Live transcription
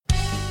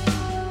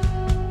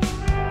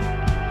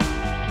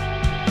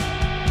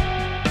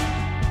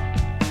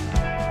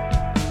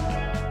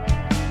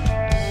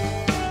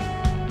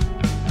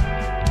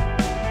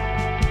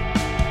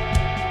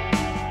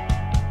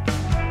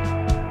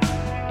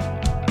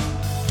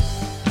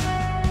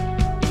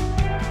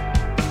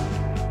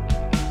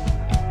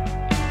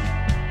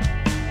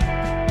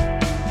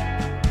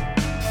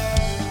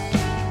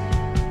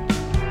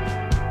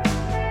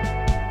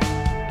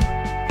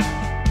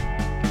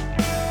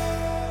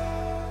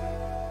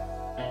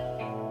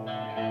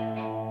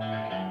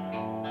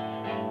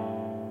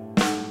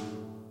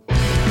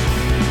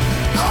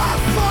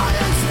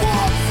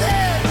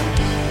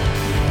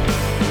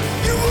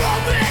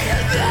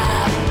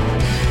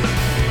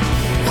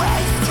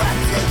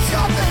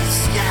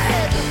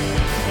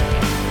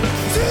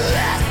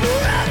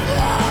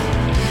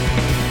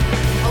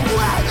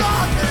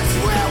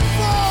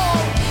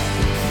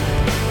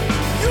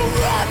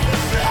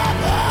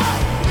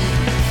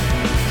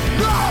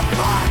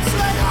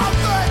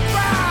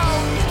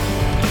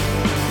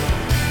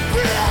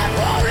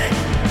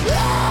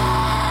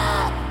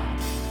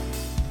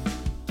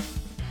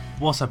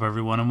What's up,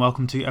 everyone, and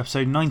welcome to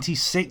episode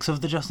 96 of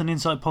the Just an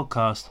Insight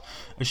podcast,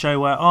 a show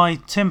where I,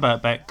 Tim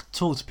Birkbeck,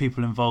 talk to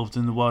people involved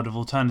in the world of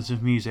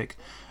alternative music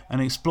and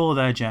explore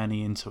their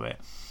journey into it.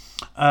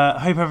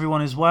 Hope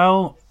everyone is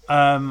well.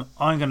 I'm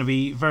going to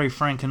be very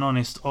frank and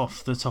honest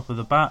off the top of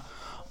the bat.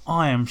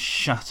 I am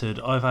shattered.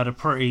 I've had a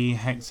pretty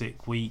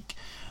hectic week,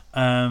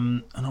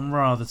 and I'm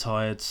rather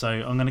tired, so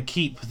I'm going to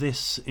keep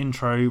this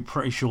intro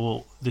pretty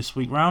short this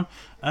week round.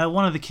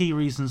 One of the key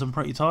reasons I'm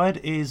pretty tired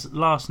is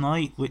last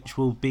night, which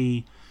will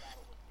be,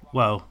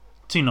 well,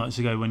 2 nights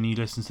ago when you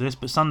listen to this,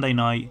 but Sunday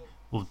night,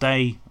 or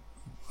day,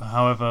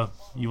 however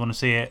you want to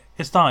see it,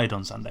 it started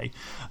on Sunday.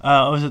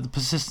 I was at the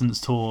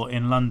Persistence tour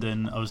in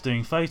London. I was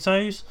doing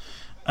photos,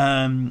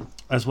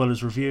 as well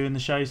as reviewing the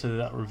show, so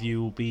that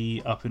review will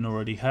be up in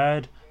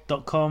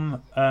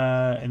alreadyheard.com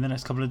in the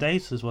next couple of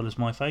days, as well as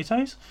my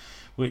photos,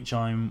 which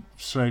I'm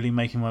slowly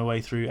making my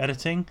way through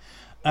editing.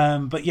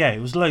 But yeah,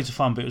 it was loads of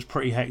fun, but it was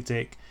pretty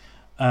hectic.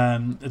 I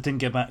didn't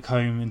get back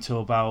home until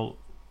about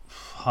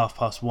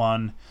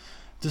 1:30.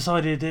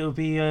 Decided it would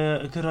be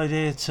a good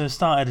idea to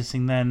start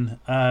editing then,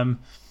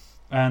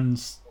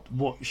 and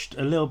watched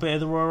a little bit of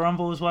the Royal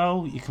Rumble as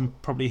well. You can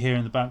probably hear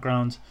in the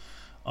background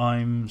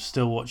I'm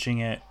still watching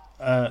it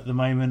at the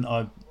moment.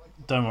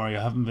 Don't worry,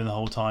 I haven't been the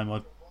whole time.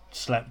 I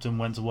slept and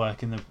went to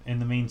work in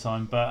the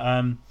meantime.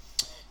 But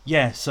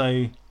yeah,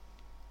 so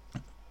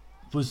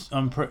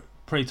I'm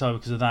pretty tired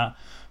because of that.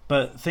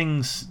 But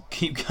things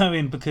keep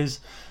going because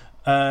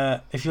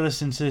if you're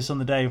listening to this on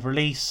the day of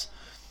release,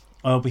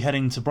 I'll be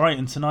heading to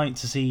Brighton tonight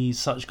to see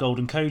Such Gold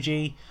and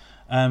Koji,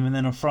 and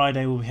then on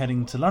Friday we'll be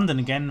heading to London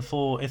again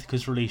for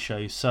Ithaca's release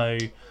show. So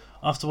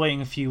after waiting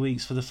a few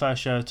weeks for the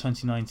first show of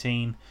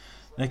 2019,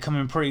 they're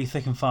coming pretty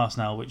thick and fast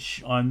now,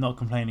 which I'm not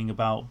complaining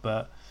about.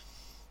 But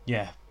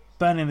yeah,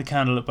 burning the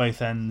candle at both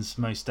ends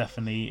most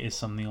definitely is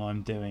something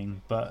I'm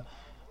doing. But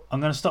I'm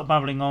going to stop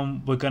babbling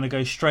on. We're going to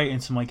go straight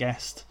into my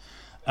guest.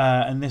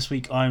 And this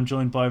week I'm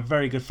joined by a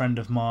very good friend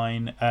of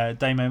mine,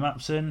 Damo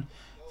Mapson,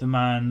 the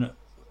man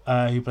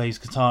who plays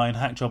guitar in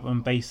Hackjob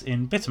and bass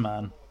in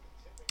Bitterman.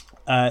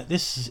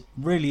 This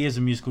really is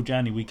a musical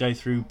journey. We go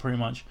through pretty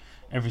much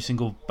every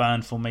single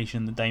band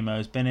formation that Damo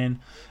has been in.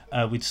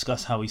 We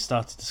discuss how he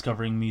started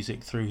discovering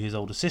music through his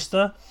older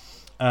sister,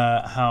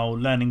 how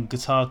learning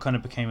guitar kind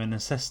of became a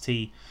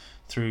necessity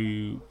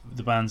through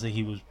the bands that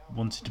he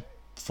wanted to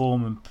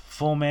form and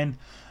perform in,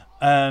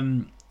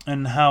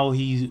 and how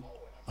he's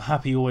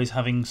happy always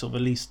having sort of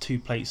at least 2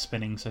 plates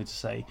spinning, so to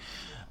say.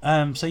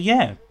 So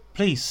yeah,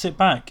 please sit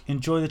back,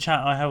 enjoy the chat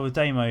I have with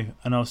Damo,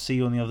 and I'll see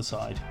you on the other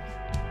side.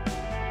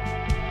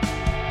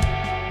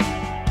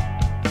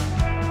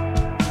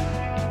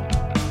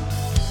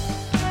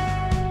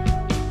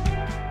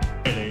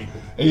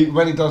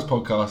 When he does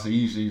podcasts, he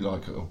usually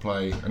will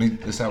play, and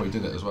that's how he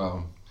did it as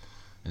well.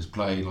 Is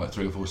play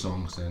 3 or 4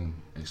 songs, then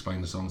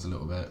explain the songs a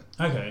little bit.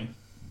 Okay.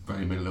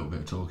 Very a little bit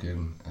of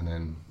talking, and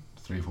then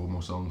 3 or 4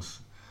 more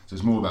songs. So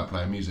it's more about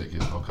playing music.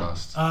 His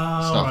podcast,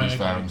 stuff he's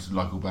found,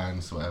 local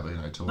bands, whatever,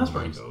 touring. That's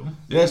pretty cool.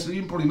 Yeah, so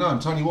you probably know him,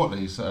 Tony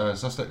Watley's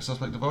Suspect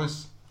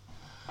Device.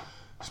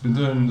 He's been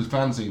doing the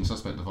fanzine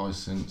Suspect Device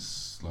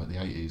since the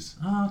 80s.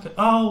 Oh, okay.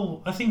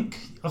 Oh, I think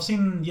I've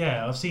seen the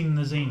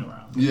zine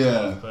around.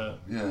 Yeah, but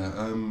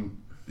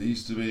he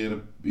used to be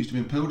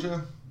in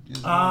Pilger.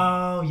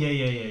 Oh,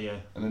 yeah.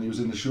 And then he was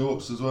in the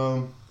Shorts as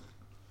well.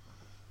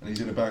 And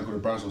he's in a band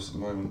called Brazos at the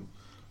moment.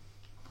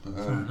 But,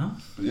 fair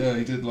enough. But yeah,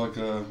 he did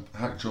a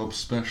Hackjob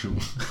special.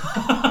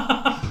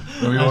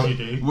 We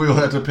all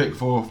had to pick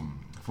 4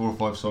 or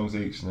 5 songs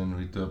each, and then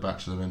we'd do a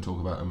batch of them and talk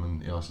about them,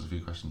 and he asked us a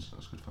few questions. That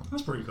was good fun.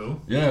 That's pretty cool.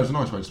 Yeah, it was a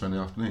nice way to spend the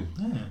afternoon.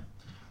 Yeah.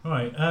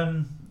 Right.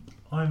 I'm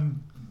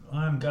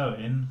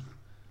going.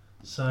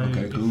 So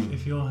okay, cool.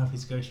 if you're happy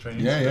to go straight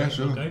into it,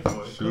 sure. We'll go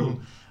for it. Sure.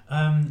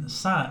 Cool.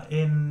 Sat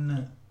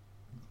in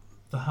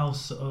the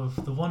house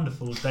of the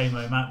wonderful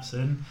Damo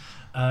Mapson,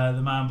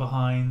 the man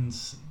behind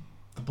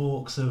the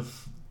Borks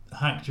of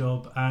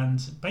Hackjob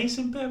and Bass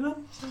in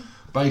Bitterman.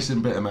 Bass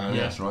in Bitterman,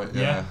 yes, right.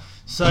 Yeah.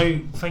 So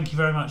thank you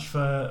very much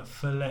for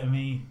letting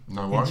me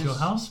into your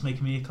house,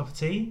 making me a cup of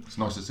tea. It's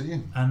nice to see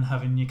you. And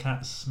having your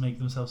cats make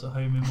themselves at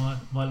home in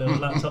my little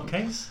laptop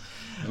case.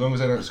 As long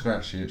as they don't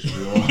scratch you, it should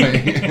be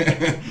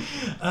alright.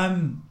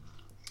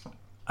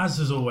 As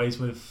is always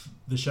with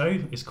the show,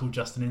 it's called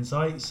Just an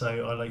Insight,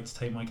 so I like to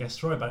take my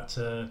guests right back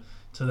to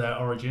their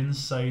origins.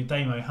 So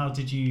Damo, how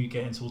did you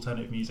get into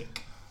alternative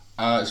music?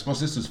 It's my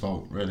sister's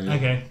fault, really.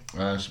 Okay.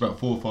 She's about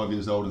 4 or 5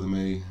 years older than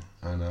me,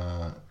 and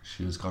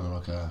she was kind of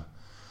like a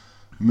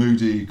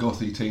moody,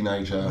 gothy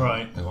teenager who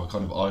I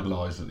kind of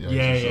idolised at the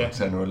age of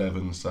 10 or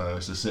 11. So I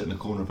used to sit in the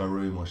corner of her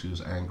room while she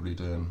was angry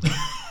doing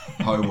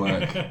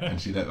homework, and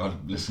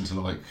I'd listen to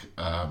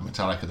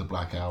Metallica, the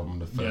Black Album,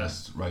 the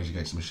first Rage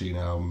Against the Machine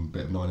album, a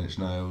bit of 9 Inch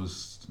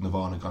Nails,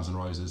 Nirvana, Guns N'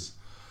 Roses,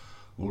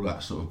 all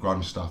that sort of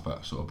grunge stuff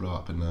that sort of blew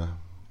up in the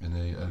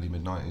early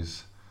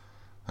mid-90s.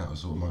 That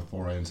was sort of my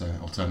foray into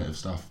alternative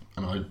stuff,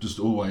 and I just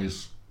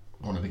always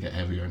wanted to get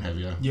heavier and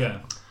heavier. Yeah.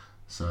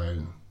 So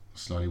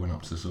slowly went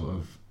up to sort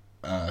of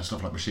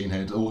stuff like Machine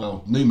Head.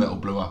 All new metal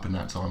blew up in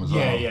that time as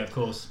well. Yeah, of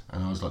course.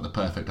 And I was like the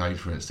perfect age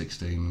for it,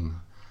 16,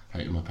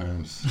 hating my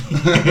parents.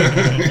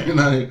 You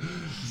know,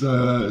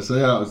 so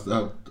yeah, I was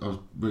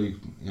really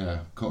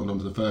cottoned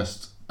onto the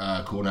first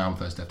Korn album,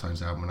 first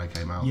Deftones album when they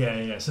came out.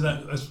 Yeah. So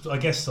that was, I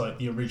guess, like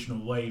the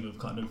original wave of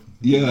kind of.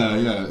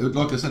 Yeah.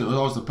 Like I said, I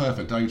was the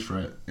perfect age for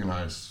it. You know,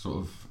 it's sort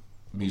of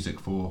music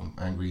for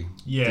angry,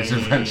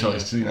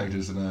 disenfranchised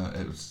teenagers, and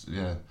it was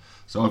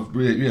So I've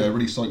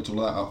really soaked all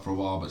that up for a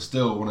while, but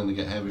still wanting to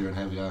get heavier and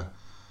heavier.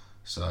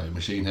 So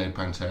Machine Head,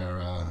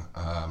 Pantera,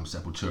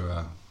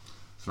 Sepultura,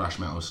 thrash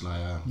metal,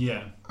 Slayer,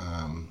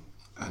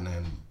 and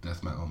then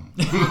death metal,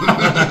 and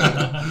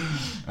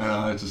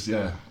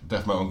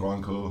death metal and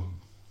grindcore.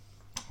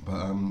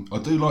 But I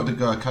do like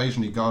to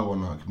occasionally go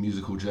on like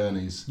musical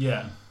journeys.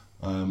 Yeah.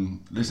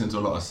 Listening to a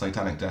lot of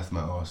satanic death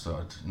metal, I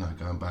started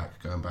going back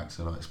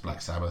to like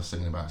Black Sabbath,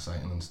 singing about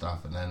Satan and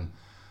stuff, and then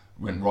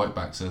went right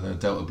back to the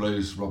Delta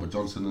Blues, Robert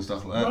Johnson and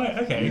stuff like that. Right,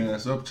 okay. Yeah,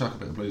 so I'll chuck a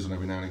bit of blues on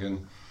every now and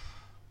again.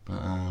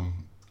 But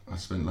I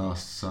spent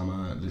last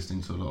summer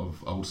listening to a lot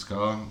of old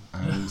ska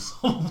and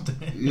like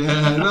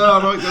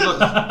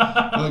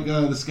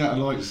the Scatter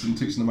Lights and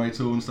Toots and the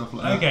Maytals and stuff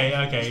like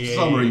that. Okay,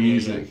 summery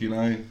music, you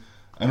know,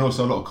 and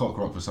also a lot of cock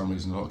rock for some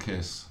reason, a lot of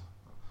Kiss.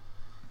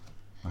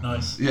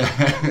 Nice.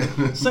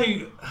 Yeah. So,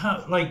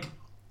 how, like,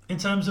 in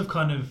terms of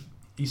kind of,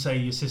 you say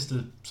your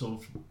sister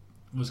sort of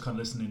was kind of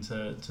listening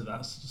to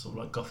that sort of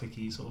like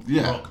gothic-y sort of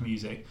rock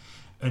music,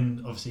 and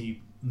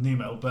obviously nu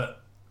metal,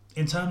 but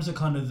in terms of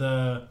kind of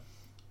the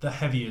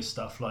heavier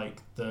stuff,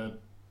 like the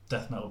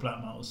death metal, black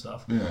metal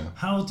stuff,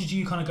 how did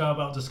you kind of go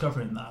about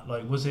discovering that?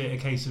 Like, was it a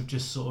case of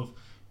just sort of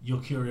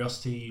your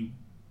curiosity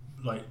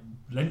like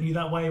lent you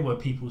that way? Were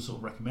people sort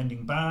of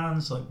recommending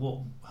bands? Like,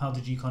 how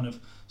did you kind of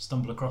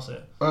stumble across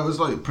it? Well, it was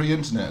like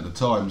pre-internet at the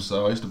time,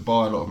 so I used to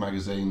buy a lot of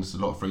magazines, a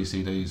lot of free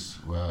CDs,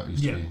 where it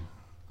used to be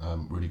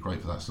really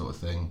great for that sort of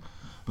thing.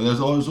 But I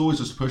was always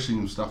just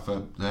pushing stuff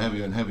for the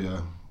heavier and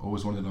heavier. I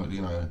always wanted, like,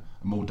 you know, a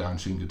more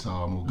down-tuned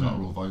guitar, more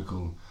guttural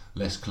vocal,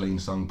 less clean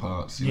sung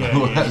parts,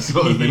 that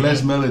sort of thing,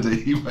 less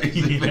melody,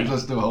 basically, which I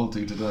still hold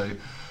to today.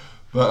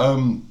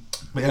 But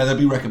there'd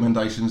be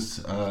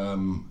recommendations.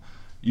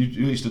 You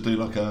used to do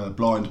like a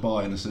blind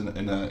buy in a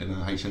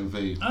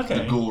HMV,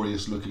 the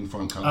goriest looking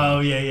front cover. Oh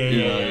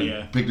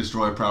yeah. Big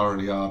Destroyer, Prowler in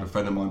the Yard. A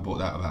friend of mine bought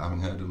that without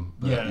having heard them.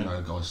 But, you know,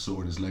 the guy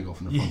sawing his leg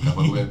off in the front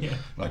cover. We're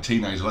like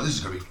teenagers, like, this is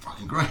gonna be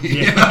fucking great.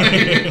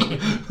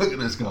 Look at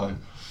this guy.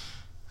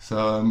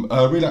 So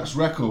Relapse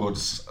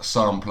Records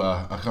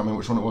sampler. I can't remember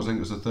which one it was. I think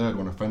it was the third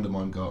one. A friend of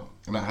mine got,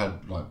 and that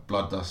had like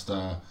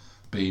Bloodduster,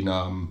 Be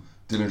Numb,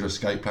 Dillinger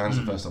Escape Plans.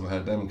 The first time I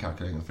heard them,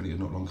 Calculating Infinity had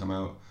not long come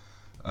out.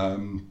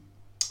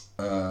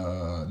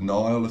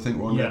 Nile, I think,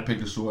 were on there, Pig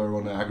Destroyer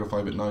on there,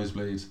 Agoraphobic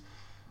Nosebleeds,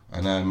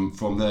 and then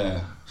from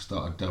there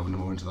started delving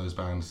more into those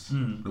bands.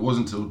 It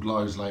wasn't until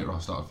loads later I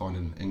started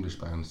finding English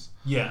bands.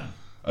 Yeah.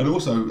 And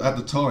also at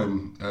the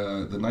time,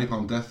 the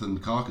Napalm Death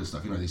and Carcass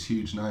stuff, you know, these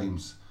huge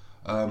names,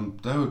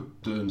 they were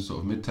doing sort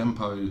of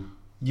mid-tempo,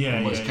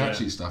 almost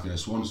catchy stuff. You know,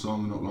 Swan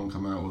Song not long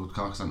come out, or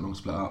Carcass hadn't long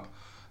split up,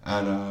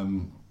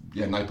 and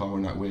Napalm were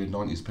in that weird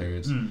 90s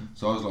period.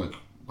 So I was like,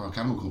 well,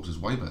 Cannibal Corpse is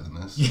way better than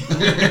this.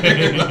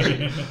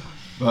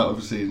 But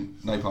obviously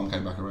Napalm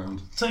came back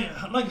around. So,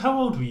 like, how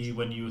old were you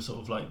when you were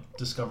sort of like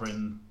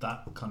discovering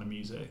that kind of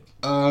music?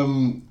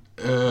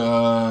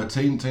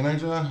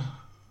 Teenager,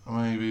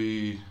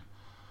 maybe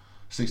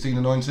 16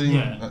 or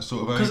 19, that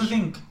sort of age. Because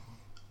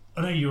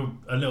I know you're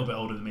a little bit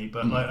older than me,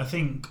 but like, I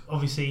think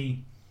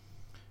obviously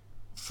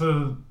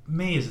for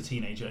me as a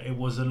teenager, it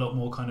was a lot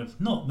more kind of,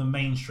 not the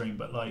mainstream,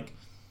 but like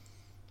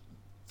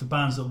the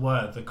bands that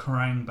were the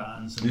Kerrang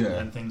bands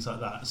and things like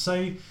that.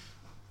 So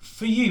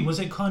for you, was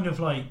it kind of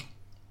like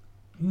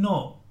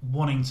not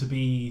wanting to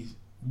be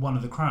one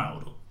of the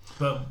crowd,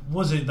 but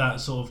was it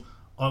that sort of,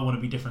 I want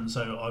to be different,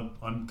 so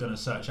I'm going to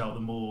search out the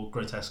more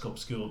grotesque,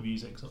 obscure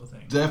music sort of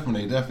thing?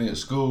 Definitely. At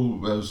school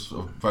there was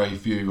very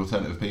few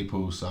alternative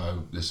people,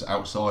 so this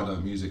outsider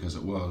music, as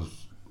it was,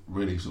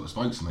 really sort of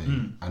spoke to me.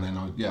 And then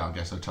I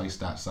guess I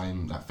chased that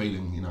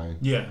feeling, you know,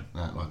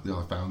 that like,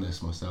 I found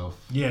this myself,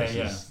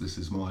 this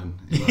is mine,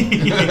 you know?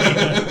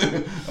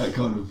 That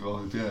kind of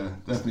vibe.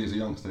 Definitely as a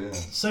youngster.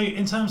 So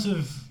in terms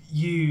of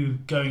you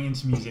going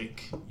into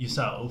music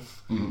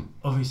yourself,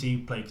 obviously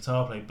you play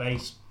guitar, play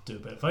bass, do a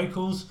bit of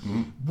vocals.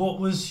 What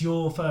was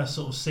your first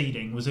sort of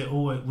seeding? Was it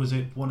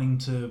wanting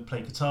to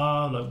play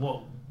guitar? Like,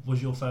 what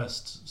was your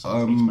first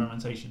sort of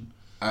experimentation?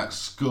 At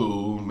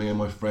school, me and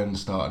my friend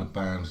started a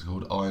band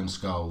called Iron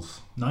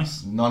Skulls.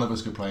 Nice. None of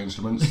us could play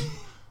instruments.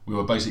 We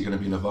were basically going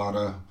to be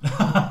Nirvana.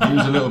 He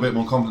was a little bit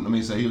more confident than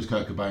me, so he was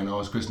Kurt Cobain. I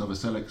was Chris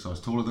Novoselic, so I was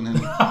taller than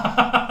him.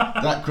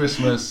 That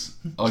Christmas,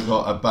 I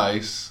got a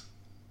bass,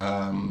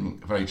 a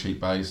very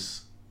cheap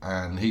bass,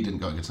 and he didn't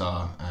got a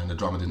guitar, and the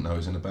drummer didn't know he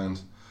was in a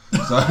band.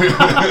 So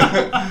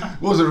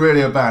it wasn't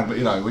really a band, but,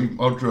 you know,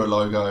 I drew a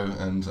logo,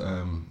 and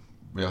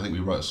I think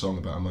we wrote a song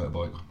about a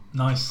motorbike.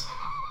 Nice.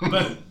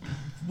 But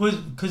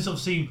because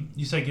obviously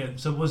you said,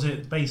 so was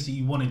it basically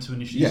you wanted to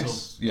initially?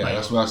 Yes,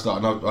 that's where I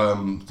started.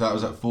 That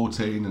was at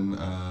 14, and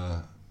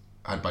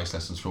had bass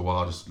lessons for a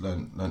while. Just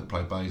learned to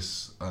play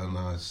bass, and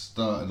I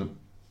started a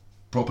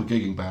proper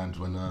gigging band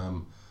when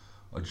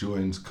I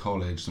joined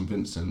college, St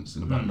Vincent's,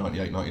 in about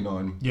 98,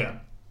 99. Yeah.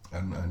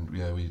 And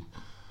yeah, we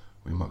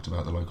mucked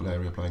about the local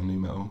area playing new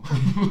metal.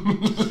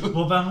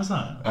 What band was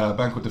that? A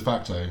band called De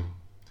Facto.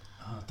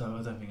 Oh,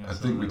 I don't think I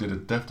think we did a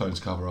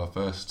Deftones cover our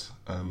first.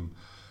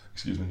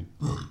 Excuse me.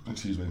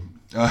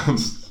 A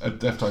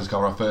Deftones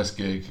cover our first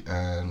gig,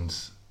 and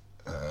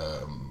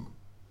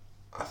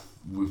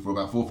for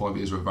about 4 or 5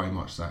 years we were very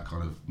much that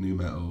kind of new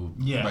metal.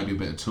 Yeah. Maybe a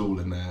bit of Tool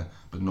in there,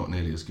 but not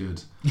nearly as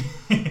good.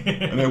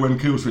 And then when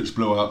Killswitch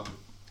blew up,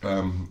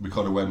 we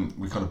kind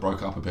of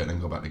broke up a bit and then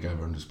got back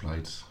together and just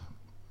played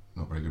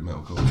not very good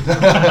metalcore.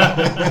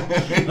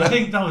 I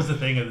think that was the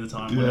thing at the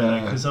time.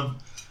 Yeah. Because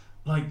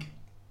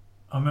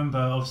I remember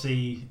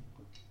obviously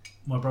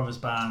my brother's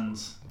band.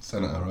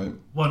 Senator, right?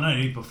 Well,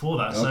 no, before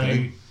that.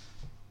 Okay.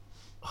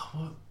 So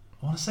I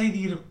want to say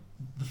the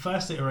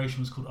first iteration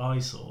was called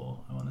Eyesore.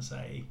 I want to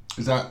say.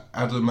 Is that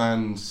Adam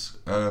and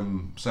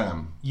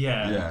Sam?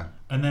 Yeah. Yeah.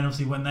 And then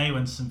obviously when they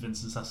went to St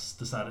Vincent's, that's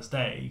The Saddest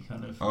Day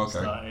kind of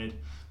started.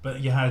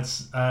 But you had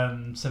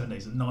 7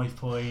 Days at Knife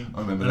Point.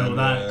 I remember and all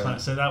that. Kind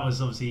of, so that was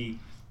obviously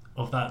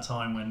of that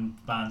time when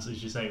bands,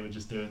 as you say, were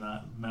just doing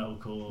that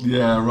metalcore.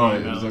 Yeah,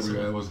 right. It was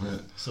everywhere, wasn't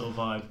it? Sort of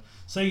vibe.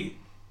 So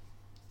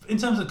in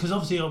terms of, because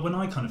obviously when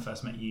I kind of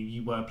first met you,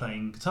 you were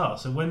playing guitar.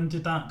 So when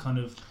did that kind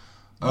of,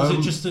 was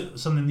it just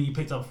something that you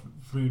picked up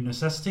through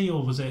necessity,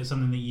 or was it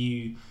something that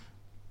you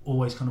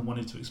always kind of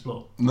wanted to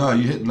explore? No,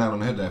 you hit the nail on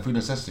the head there. Through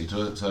necessity.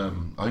 I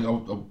think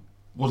I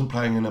wasn't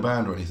playing in a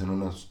band or anything,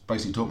 and I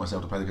basically taught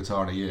myself to play the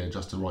guitar in a year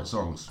just to write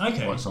songs.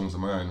 Okay. Write songs of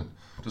my own.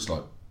 Just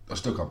like, I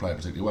still can't play it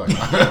particularly well.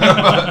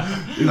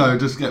 But,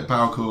 just get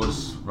power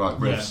chords, write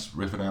riffs,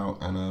 riffing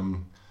out,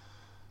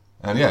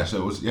 and yeah,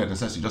 so it was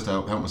necessity just to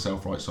help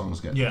myself write songs,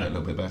 get a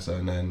little bit better.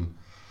 And then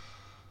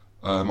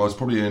I was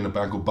probably in a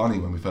band called Bunny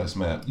when we first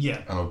met.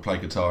 Yeah. And I would play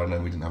guitar, and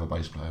then we didn't have a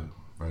bass player.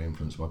 Very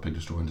influenced by Pig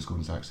Destroyer and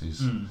Discordant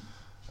Taxis.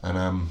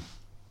 And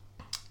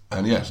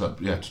so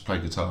just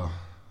played guitar,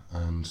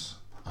 and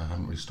I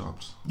haven't really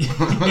stopped.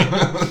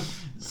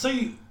 So,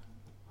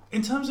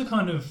 in terms of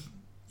kind of,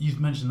 you've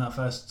mentioned that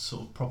first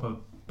sort of proper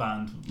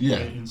band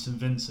in St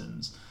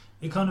Vincent's.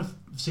 It kind of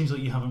seems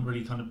like you haven't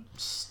really kind of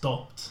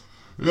stopped.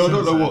 Yeah, I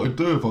don't know what I'd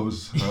do if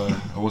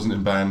I wasn't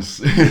in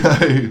bands.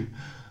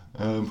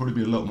 Probably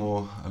be a lot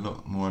more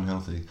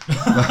unhealthy.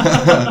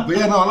 But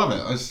yeah, no, I love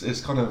it.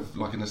 It's kind of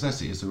like a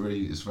necessity. It's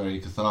very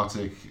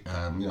cathartic.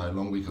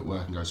 Long week at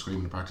work and go scream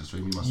in the practice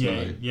room. You must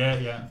know.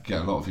 Yeah.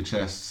 Get a lot off your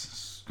chest.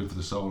 It's good for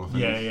the soul, I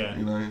think.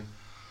 Yeah.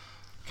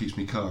 Keeps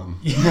me calm.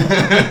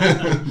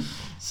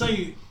 So,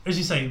 as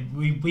you say,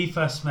 we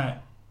first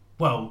met,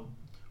 well,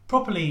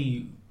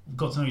 properly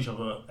got to know each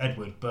other at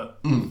Edward,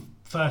 but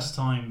first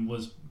time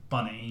was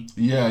Bunny.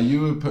 Yeah,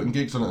 you were putting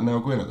gigs on at Nell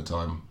Gwyn at the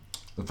time.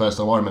 The first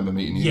time I remember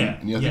meeting you. Yeah.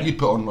 And I think you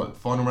put on like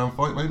Final Round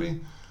Fight maybe.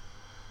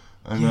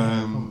 And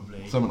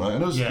probably. Something like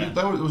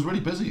that. And it was really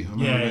busy.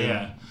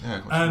 Yeah.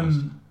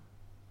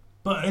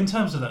 But in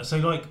terms of that, so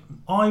like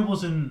I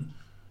wasn't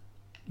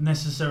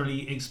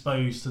necessarily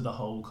exposed to the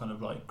whole kind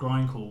of like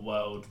grindcore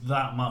world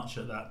that much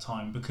at that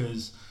time,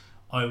 because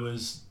I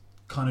was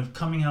kind of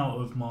coming out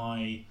of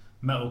my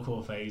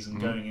metalcore phase and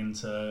going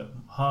into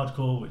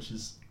hardcore, which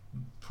is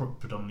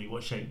predominantly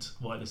what shaped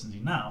what I listen to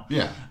now.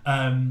 Yeah.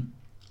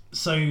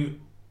 So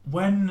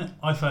when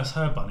I first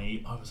heard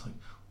Bunny, I was like,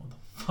 what the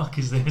fuck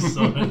is this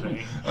sort of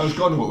thing? That was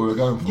kind of what we were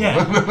going for.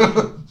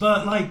 Yeah.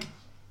 But like,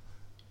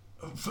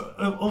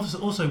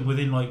 also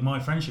within like my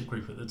friendship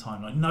group at the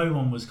time, like no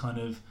one was kind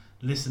of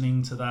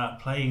listening to that,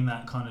 playing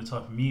that kind of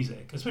type of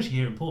music, especially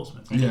here in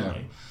Portsmouth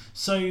anyway. Yeah.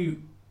 So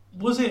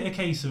was it a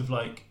case of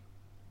like,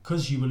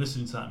 because you were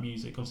listening to that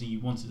music, obviously you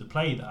wanted to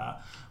play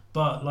that,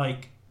 but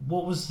like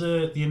what was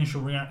the initial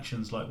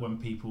reactions like when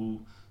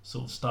people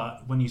sort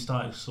of when you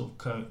started sort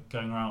of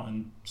going around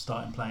and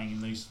starting playing in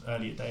those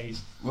earlier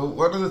days? Well,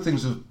 one of the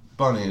things with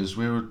Bunny is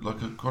we were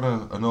like quite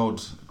an odd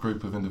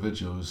group of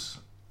individuals.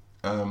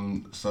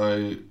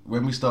 So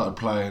when we started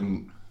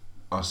playing,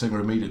 our singer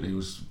immediately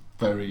was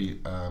very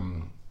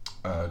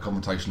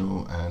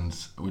confrontational, and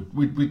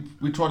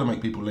we try to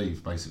make people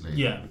leave, basically.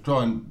 Yeah.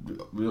 Try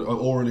and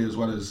orally as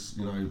well as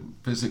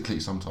physically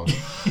sometimes.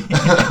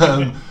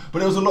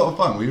 But it was a lot of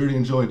fun. We really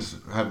enjoyed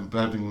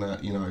having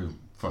that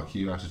fuck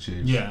you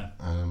attitude. Yeah.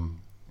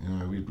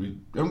 We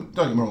don't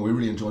get me wrong. We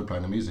really enjoyed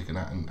playing the music and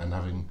that, and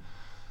having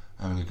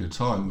a good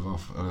time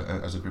with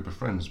as a group of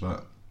friends.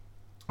 But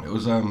it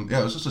was it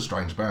was just a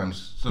strange band.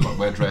 Sort of like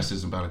wear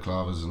dresses and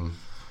balaclavas and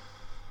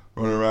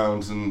run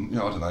around, and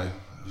I don't know.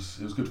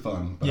 It was good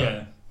fun. But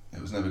it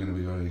was never going to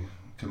be very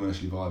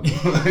commercially viable.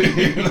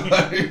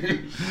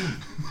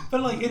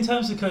 But like in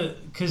terms of,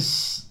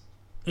 because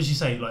as you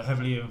say, like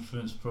heavily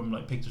influenced from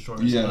like Pig Destroyer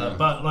and stuff like that,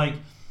 but like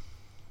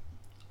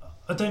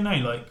I don't know,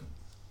 like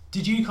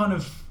did you kind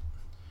of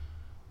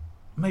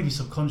maybe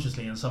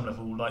subconsciously on some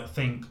level like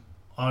think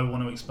I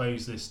want to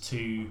expose this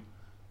to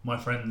my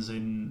friends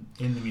in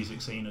the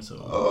music scene at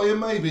all? Oh yeah,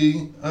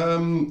 maybe.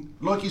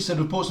 Like you said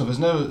with Portsmouth,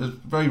 there's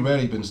very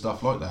rarely been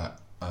stuff like that.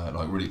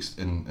 like really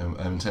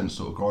intense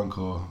sort of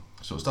grindcore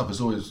sort of stuff.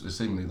 It's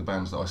seemingly the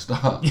bands that I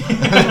start.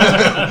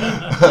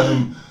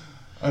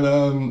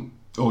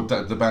 Or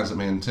the bands that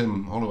me and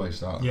Tim Holloway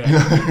start. Yeah.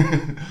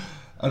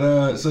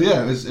 And so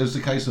yeah, it was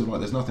a case of like,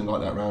 there's nothing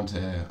like that around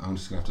here. I'm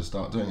just gonna have to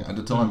start doing it. At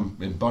the time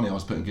in Bunny, I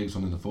was putting gigs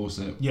on in the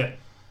Fawcett. Yeah.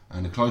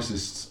 And the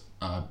closest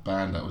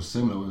band that was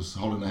similar was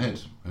Hole in the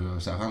Head, who are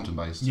Southampton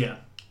based. Yeah.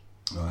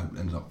 I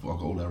got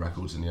all their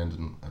records in the end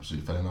and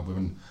absolutely fell in love with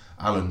them.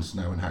 Alan's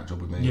now in Hack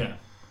Job with me. Yeah.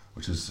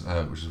 Which is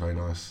very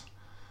nice.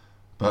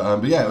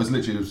 But yeah, it was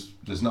literally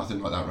there's nothing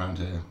like that around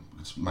here.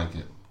 Just make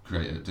it,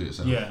 create it, do it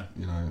yourself. Yeah.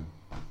 You know,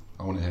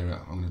 I want to hear it.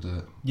 I'm going to do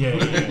it. Yeah.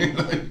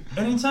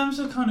 And in terms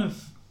of kind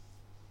of,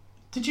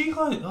 did you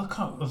guys? I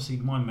can't. Obviously,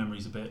 my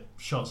memory's a bit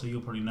shot, so you'll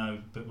probably know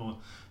a bit more.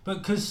 But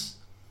because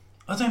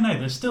I don't know,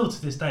 there's still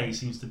to this day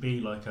seems to be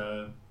like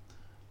a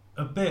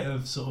bit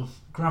of sort of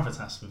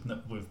gravitas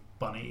with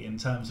Bunny in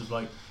terms of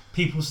like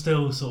people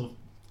still sort of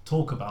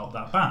talk about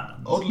that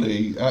band.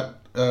 Oddly,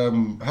 at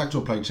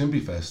Hackjaw played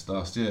Chimpy Fest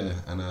last year,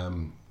 and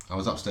I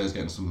was upstairs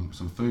getting some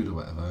food or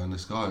whatever, and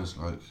this guy was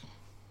like,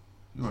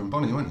 "You were in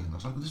Bunny, weren't you?" And I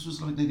was like, "This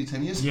was like nearly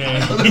 10 years ago."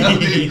 Yeah.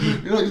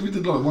 You know, we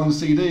did like one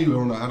CD. We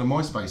had a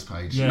MySpace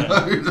page.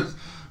 Yeah. You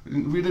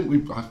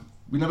know?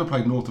 We never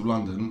played north of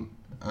London.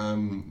 We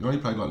only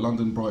played like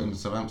London, Brighton,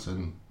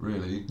 Southampton,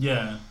 really.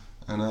 Yeah.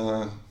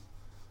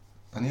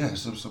 And yeah,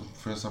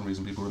 for some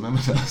reason people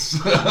remembered us.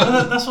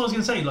 That's what I was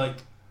going to say. Like,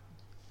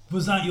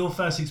 was that your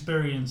first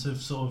experience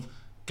of sort of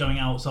going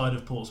outside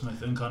of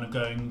Portsmouth and kind of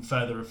going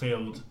further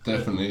afield?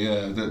 Definitely,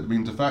 yeah. I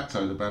mean, de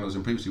facto, the band I was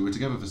in previously, we were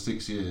together for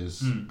 6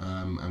 years,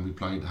 and we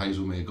played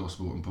Hazelmere,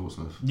 Gosport and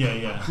Portsmouth. Yeah.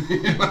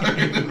 You know,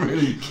 didn't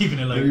really keeping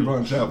it local. Really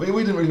branch out. But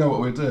we didn't really know what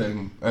we were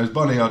doing. As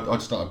Bunny,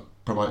 I'd started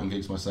promoting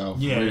gigs myself.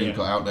 Yeah.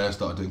 Got out there,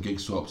 started doing gig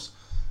swaps.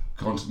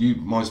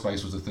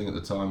 MySpace was the thing at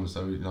the time,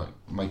 so we like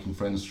making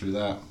friends through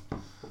that,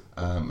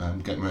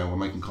 and we're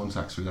making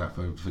contacts through that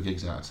for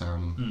gigs out of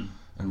town.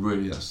 And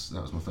really, that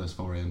was my first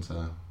foray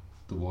into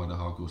the wider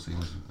hardcore scene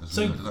as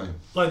we know today.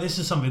 Like, this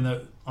is something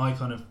that I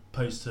kind of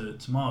posed to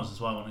Miles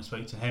as well when I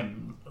spoke to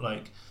him,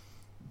 like,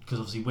 because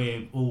obviously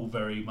we're all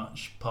very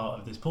much part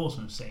of this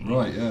Portsmouth scene.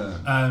 Right, yeah.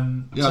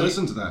 So, I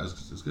listened to that.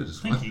 It's good.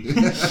 Thank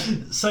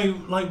you. So,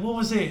 like, what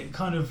was it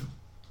kind of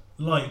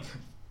like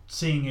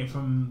seeing it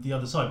from the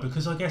other side?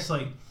 Because I guess,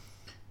 like,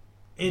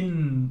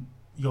 in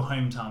your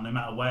hometown, no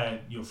matter where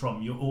you're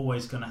from, you're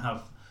always going to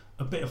have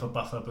a bit of a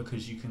buffer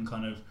because you can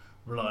kind of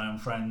rely on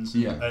friends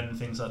and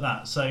things like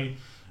that. So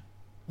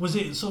was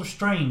it sort of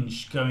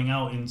strange going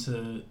out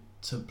into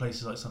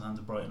places like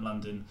Southampton, Brighton,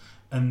 London,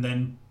 and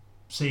then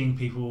seeing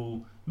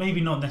people, maybe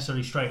not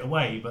necessarily straight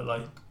away, but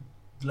like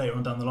later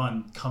on down the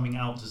line, coming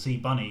out to see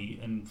Bunny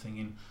and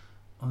thinking,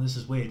 "Oh, this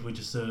is weird, we're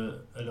just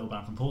a little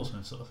band from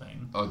Portsmouth," sort of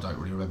thing? I don't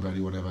really remember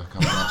anyone ever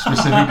coming out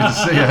specifically to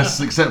see us,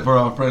 except for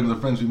the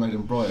friends we made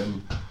in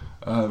Brighton.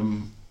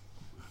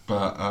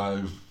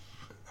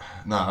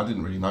 No, I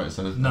didn't really notice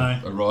a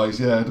rise.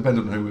 Yeah, it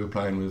depended on who we were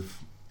playing with.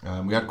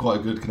 We had quite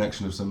a good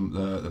connection of some. Do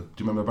you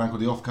remember a band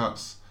called The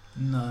Offcuts?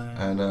 No.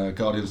 And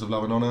Guardians of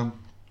Love and Honour?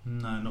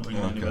 No, not really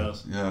any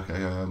else. Yeah,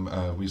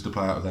 okay. We used to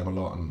play out with them a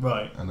lot. And,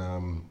 right.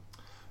 And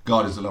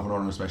Guardians of Love and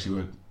Honour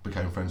especially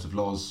became friends with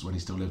Loz when he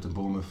still lived in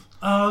Bournemouth.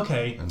 Oh,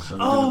 okay. And so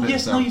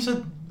you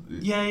said...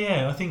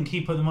 Yeah. I think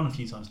he put them on a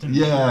few times, didn't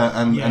he?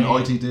 Yeah, and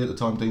ITD at the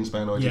time, Dean's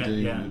band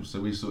ITD. Yeah.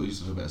 So we sort of used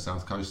to do a bit of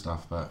South Coast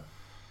stuff, but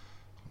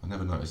I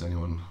never noticed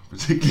anyone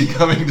particularly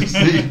coming to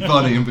see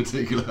Bunny in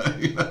particular.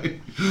 You know?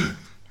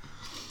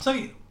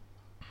 So,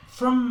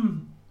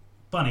 from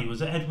Bunny,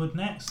 was it Edward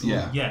next?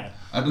 Yeah.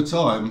 At the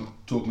time,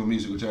 talking of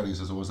musical journeys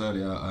as I was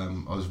earlier, I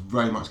was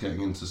very much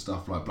getting into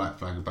stuff like Black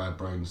Flag, Bad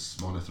Brains,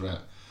 Minor Threat,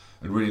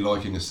 and really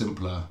liking a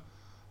simpler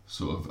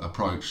sort of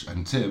approach.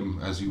 And Tim,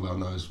 as you well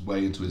know, is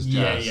way into his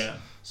jazz. Yeah.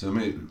 So I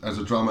mean, as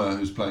a drummer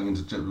who's playing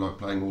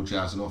more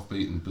jazz and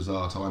offbeat and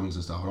bizarre timings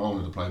and stuff, and I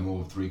wanted to play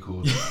more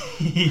 3-chord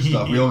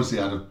stuff. We obviously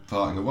had a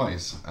parting of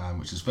ways,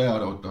 which is fair. I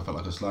felt like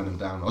I was slowing him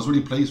down. I was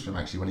really pleased for him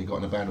actually when he got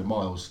in a band with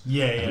Miles. And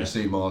you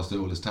see Miles do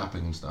all his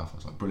tapping and stuff. I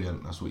was like,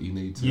 brilliant. That's what you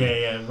need to.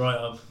 Right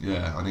up.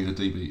 Yeah, I need a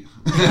D beat.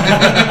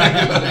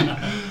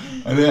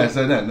 And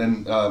so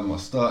then I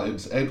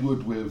started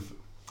Edward with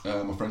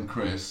my friend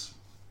Chris,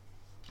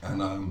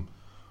 and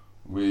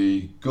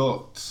we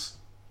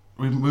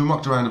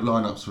mucked around with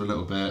lineups for a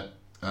little bit.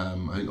 I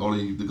think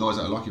Ollie, the guys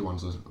that are Lucky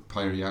Ones,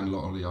 Playery and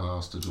Ollie, I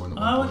asked to join at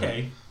one point.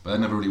 Okay. But that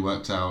never really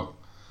worked out.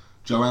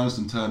 Joe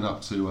Anderson turned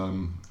up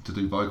to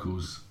do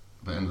vocals,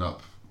 but ended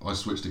up I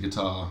switched to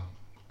guitar,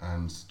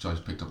 and Joe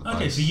picked up the bass.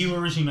 Okay, so you were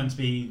originally meant to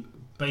be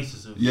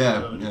bassist of...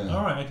 Yeah.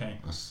 All right, okay.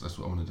 That's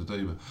what I wanted to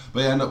do,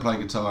 but I ended up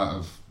playing guitar out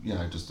of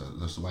just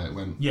that's the way it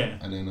went. Yeah.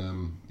 And then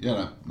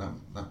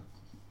that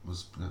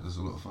was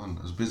a lot of fun.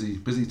 It was busy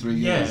 3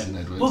 years in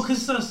Edwards. Well,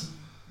 because that's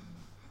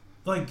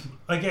like,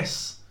 I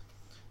guess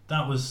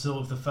that was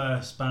sort of the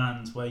first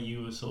band where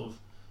you were sort of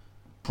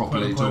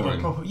properly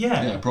touring.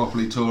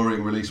 Properly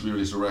touring. We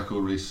released a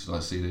record, released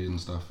like CD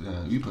and stuff.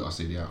 Yeah, you put our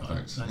CD out, in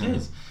fact. I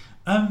did.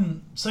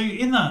 So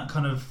in that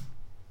kind of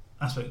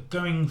aspect,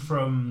 going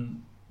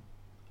from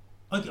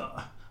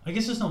I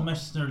guess it's not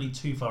necessarily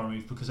too far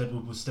removed because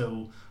Edward was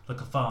still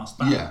like a fast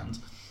band. Yeah.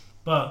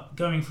 But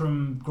going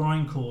from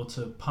grindcore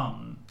to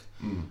punk,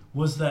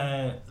 was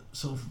there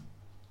sort of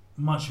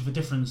much of a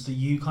difference that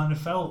you kind of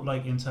felt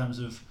like in terms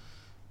of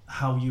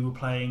how you were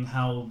playing,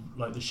 how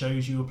like the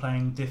shows you were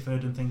playing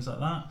differed and things like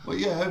that? Well,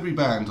 yeah, every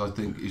band I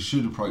think it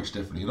should approach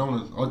differently.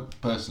 I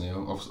personally,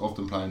 I've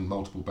often playing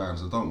multiple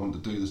bands. I don't want to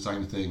do the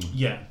same thing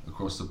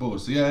across the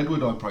board. So yeah,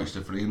 Edward I approach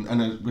differently,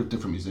 and with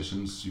different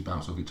musicians, you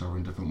bounce off each other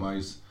in different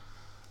ways.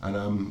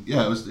 And it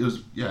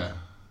was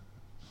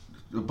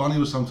Bunny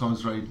was sometimes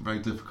very very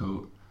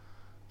difficult,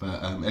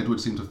 but Edward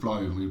seemed to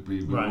flow. We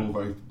were all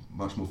very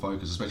much more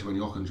focused, especially when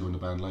Jochen joined the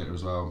band later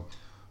as well.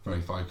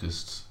 Very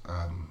focused.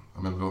 I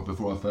remember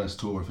before our first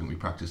tour, I think we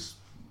practiced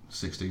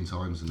 16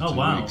 times in 2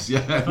 weeks.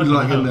 Yeah, we were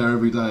like in there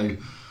every day,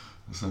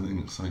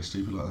 something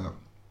stupid like that.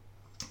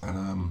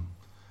 And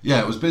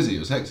it was busy. It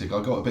was hectic.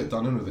 I got a bit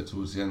done in with it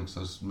towards the end because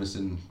I was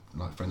missing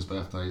like friends'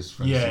 birthdays,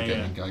 friends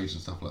getting engaged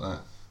and stuff like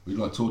that. We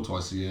like toured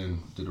twice a year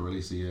and did a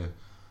release a year,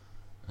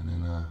 and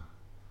then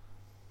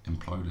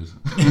imploded.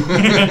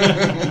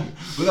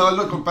 But I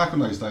look back on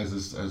those days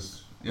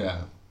as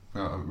I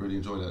really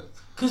enjoyed it.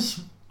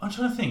 Because I'm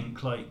trying to think,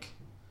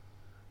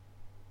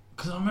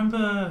 because I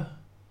remember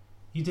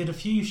you did a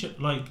few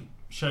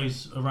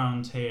shows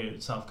around here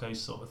at South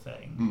Coast sort of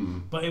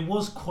thing, but it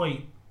was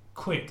quite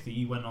quick that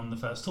you went on the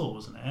first tour,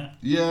 wasn't it?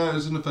 Yeah, it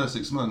was in the first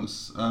 6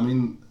 months. I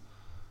mean,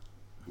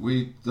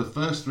 the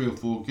first 3 or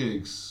 4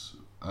 gigs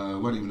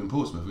weren't even in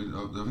Portsmouth.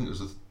 I think it was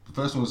the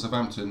first one was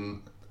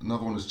Southampton,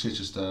 another one was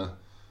Chichester,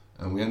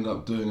 and we ended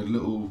up doing a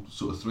little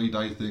sort of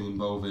 3-day thing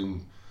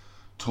involving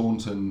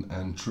Taunton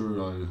and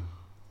Truro,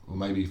 or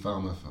maybe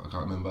Falmouth, I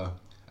can't remember,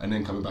 and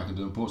then coming back and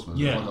doing Portsmouth.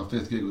 Yeah. Like our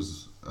 5th gig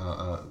was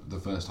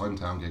the first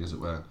hometown gig, as it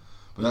were.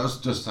 But that was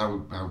just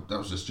how that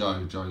was just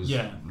Joe. Joe's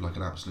like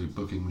an absolute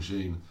booking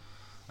machine,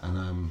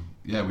 and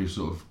we've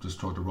sort of just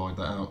tried to ride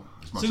that out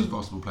as much as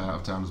possible, play out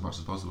of town as much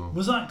as possible.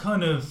 Was that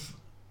kind of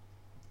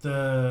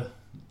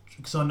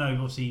because I know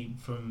obviously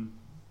from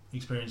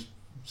experience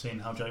seeing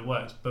how Joe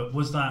works, but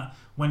was that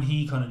when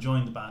he kind of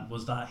joined the band,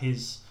 was that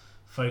his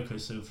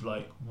focus of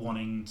like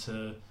wanting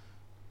to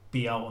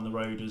be out on the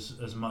road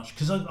as much?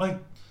 Because I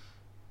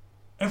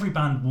every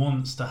band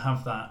wants to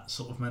have that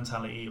sort of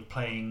mentality of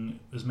playing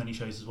as many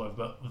shows as well,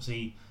 but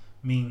obviously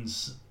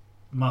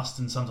must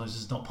and sometimes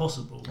it's not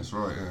possible. That's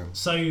right, yeah.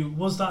 So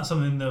was that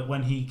something that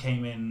when he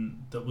came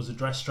in that was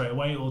addressed straight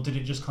away, or did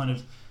it just kind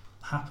of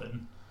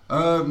happen?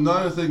 No,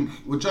 I think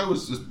Joe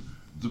was just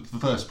the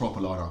first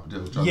proper lineup.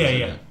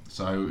 Yeah.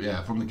 So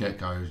from the get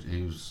go,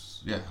 he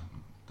was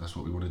that's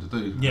what we wanted to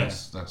do. Yeah.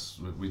 That's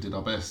we did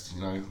our best.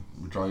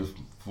 We drove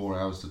 4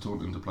 hours to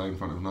Taunton to play in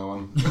front of no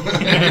one.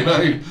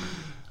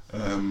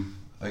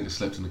 I think I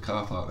slept in the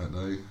car park that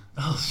day.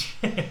 Oh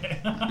shit!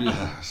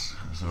 Yeah, it's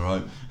all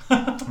right.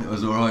 It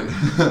was all right.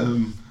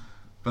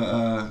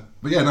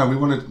 But yeah, no, we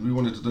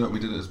wanted to do it. We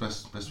did it as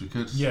best we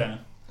could. Yeah.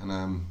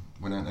 And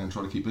went out there and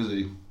tried to keep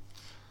busy.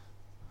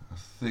 I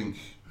think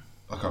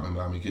I can't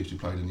remember how many gigs we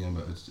played in the end,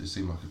 but it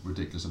seemed like a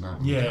ridiculous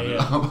amount.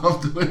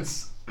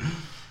 Afterwards.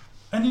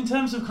 And in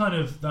terms of kind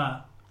of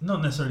that,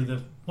 not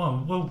necessarily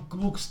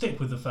we'll stick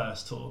with the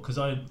first tour because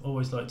I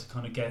always like to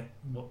kind of get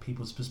what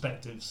people's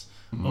perspectives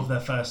of their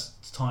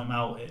first time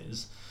out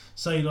is.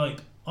 So like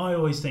I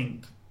always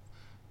think,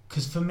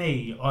 because for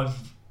me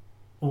I've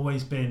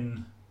always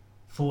been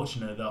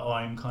fortunate that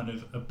I'm kind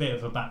of a bit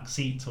of a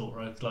backseat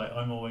tourer. Like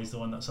I'm always the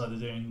one that's either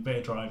doing a bit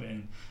of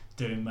driving,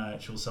 doing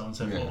merch or so on and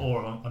so forth,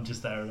 or I'm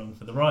just there along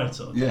for the ride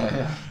sort of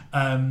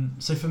thing.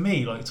 So for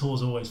me, like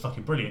tours are always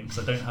fucking brilliant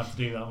because I don't have to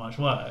do that much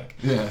work.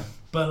 Yeah.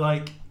 But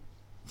like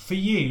for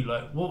you,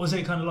 like what was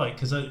it kind of like?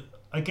 Because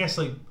I guess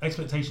like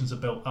expectations are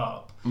built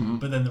up,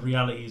 but then the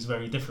reality is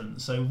very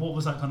different. So what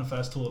was that kind of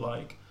first tour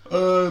like?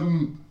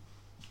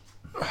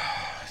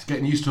 It's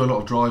getting used to a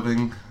lot of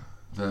driving.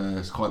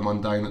 It's quite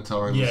mundane at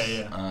times.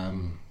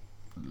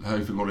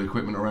 Hoving all the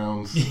equipment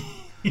around.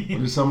 I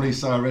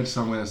read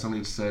somewhere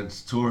somebody said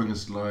touring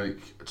is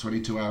like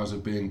 22 hours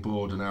of being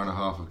bored, an hour and a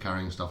half of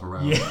carrying stuff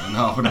around, and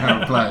half an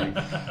hour of playing.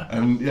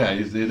 And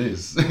it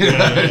is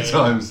at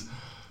times.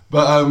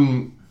 But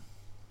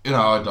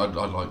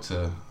I'd like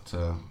to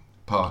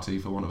party,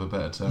 for want of a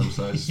better term,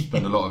 so I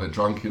spend a lot of it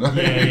drunk.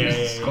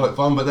 It's quite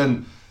fun, but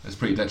then it's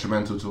pretty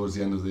detrimental towards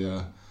the end of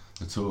the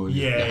tour.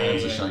 Your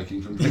hands are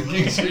shaking from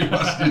thinking too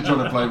much. You're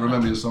trying to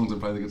remember your songs and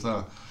play the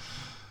guitar.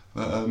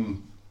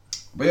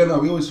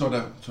 But we always try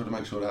to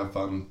make sure to have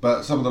fun.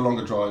 But some of the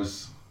longer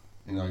drives,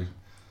 I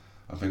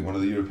think one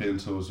of the European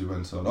tours we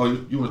went on. Oh,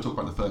 you want to talk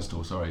about the first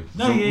tour? Sorry.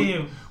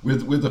 No,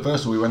 With the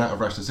first tour, we went out of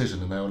Rash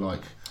Decision, and they were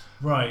like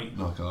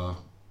our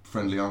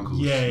friendly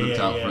uncles. Looked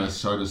out for us,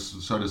 showed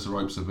us the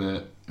ropes a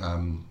bit,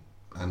 and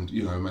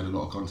made a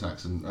lot of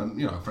contacts, and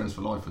friends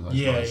for life with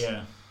those guys.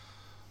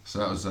 So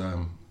that was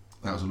a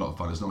lot of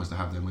fun. It's nice to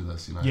have them with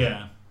us,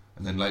 Yeah.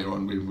 And then later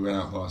on, we went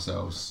out by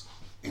ourselves.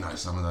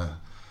 Some of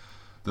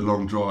the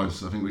long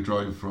drives. I think we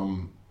drove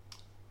from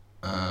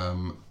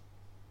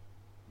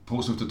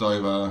Portsmouth to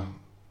Dover,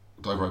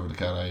 drove over to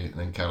Calais, and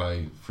then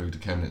Calais through to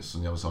Chemnitz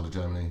on the other side of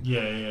Germany.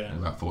 Yeah. In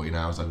about 14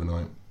 hours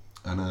overnight,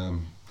 and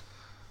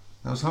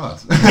that was hard.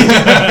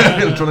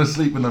 Trying to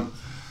sleep in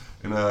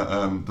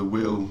the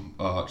wheel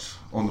arch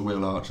on the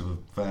wheel arch of a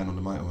van on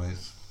the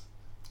motorways.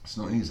 It's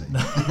not easy.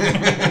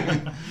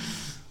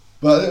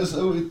 But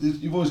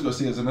you've always got to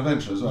see it as an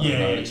adventure as well.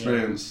 An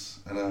experience,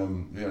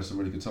 and some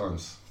really good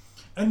times.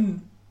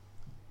 And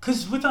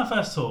because with that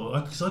first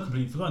tour, because I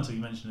completely forgot until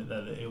you mentioned it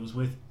there that it was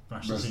with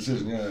Rash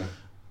Decision. Yeah.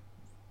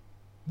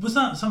 Was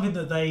that something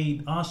that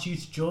they asked you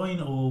to join,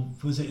 or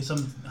was it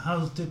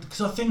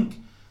because I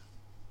think,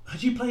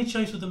 had you played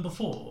shows with them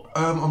before?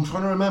 I'm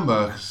trying to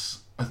remember, because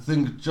I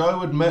think Joe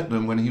had met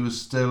them when he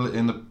was still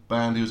in the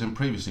band he was in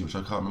previously, which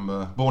I can't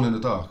remember, Born in the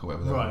Dark or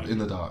whatever. Right. In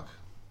the Dark.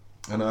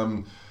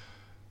 And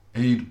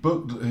he'd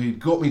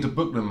got me to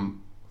book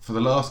them for the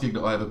last gig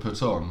that I ever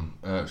put on,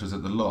 which was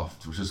at the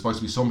Loft, which was supposed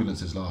to be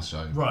Sombulance's last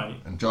show. Right.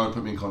 And Joe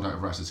put me in contact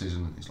with Rash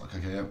Decision. He's like,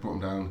 okay, yeah, brought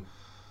them down,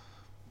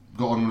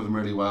 got on with them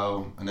really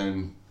well, and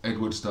then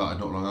Edward started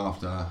not long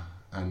after,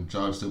 and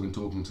Joe had still been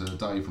talking to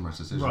Dave from Rash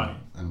Decision, right.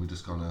 And we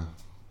just kind of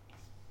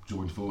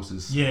joined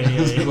forces. Yeah.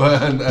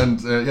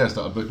 and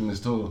started booking this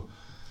tour.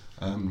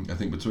 I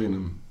think between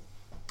them,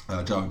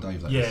 Joe and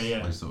Dave,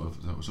 they sort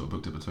of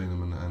booked it between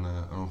them, and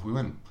off we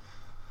went.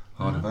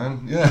 Harder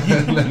van,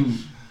 and then,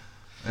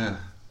 yeah.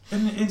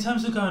 And in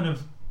terms of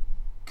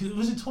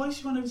was it twice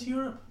you went over to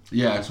Europe?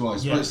 Yeah,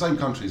 twice. Yeah. But same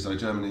countries, so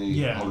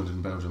Germany, Holland,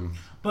 and Belgium.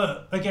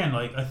 But again,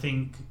 I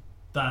think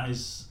that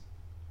is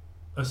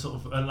a sort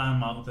of a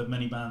landmark that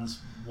many bands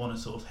want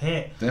to sort of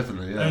hit.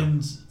 Definitely, yeah.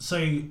 And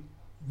so,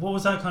 what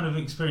was that kind of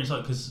experience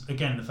like? Because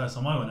again, the first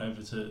time I went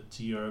over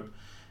to Europe,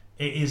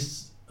 it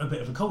is a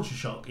bit of a culture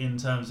shock in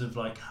terms of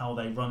how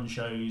they run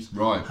shows,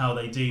 right? How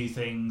they do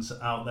things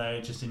out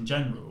there, just in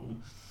general.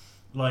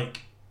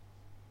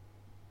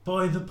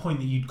 By the point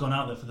that you'd gone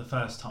out there for the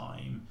first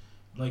time,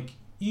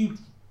 you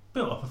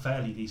built up a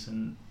fairly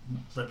decent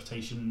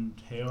reputation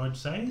here, I'd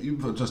say.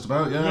 Just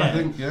about, yeah. I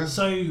think, yeah.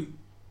 So,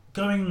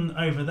 going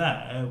over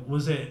there,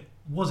 was it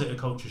a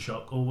culture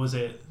shock, or was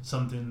it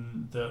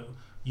something that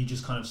you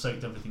just kind of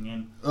soaked everything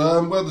in?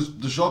 Well,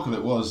 the shock of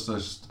it was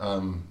just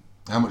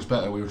how much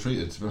better we were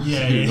treated. To be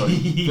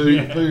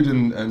honest. Food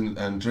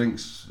and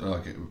drinks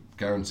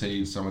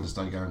guaranteed, somewhere to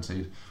stay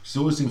guaranteed. Which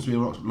always seems to be a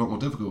lot more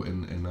difficult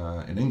in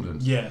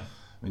England. Yeah.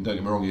 I mean, don't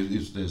get me wrong.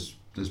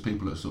 There's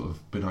people that have sort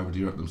of been over to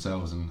Europe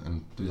themselves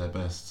and do their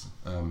best.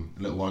 A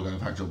little while ago,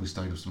 I've had we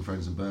stayed with some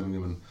friends in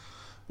Birmingham and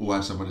all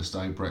had somewhere to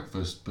stay,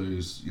 breakfast,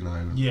 booze. It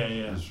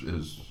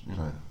was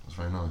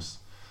very nice.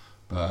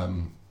 But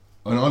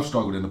I've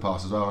struggled in the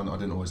past as well, and I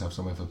didn't always have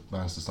somewhere for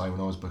bands to stay when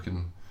I was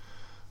booking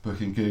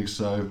gigs.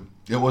 So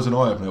it was an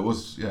eye opener. It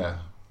was an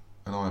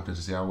eye opener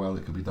to see how well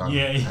it could be done.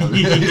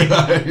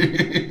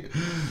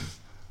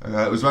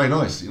 It was very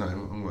nice,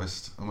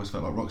 almost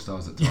felt like rock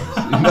stars at times.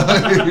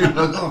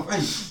 Oh,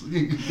 thanks.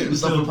 You're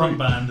still a punk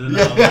band. And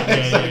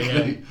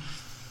exactly.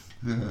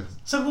 Yeah.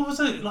 So what was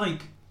it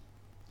like?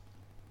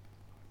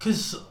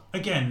 Because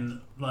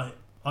again,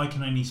 I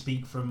can only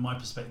speak from my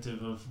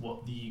perspective of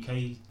what the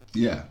UK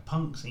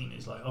punk scene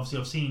is like. Obviously,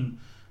 I've seen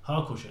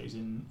hardcore shows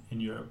in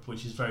Europe,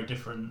 which is very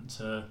different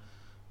to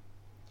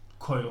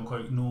quote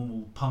unquote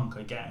normal punk,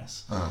 I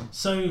guess. Uh-huh.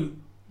 So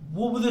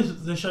what were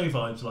the show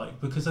vibes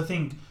like? Because I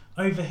think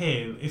over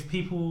here, if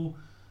people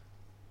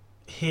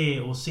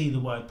hear or see the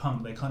word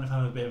punk, they kind of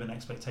have a bit of an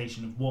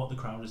expectation of what the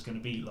crowd is going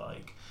to be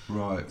like.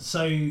 Right.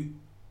 So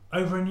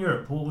over in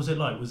Europe, what was it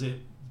like? Was it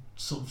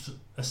sort of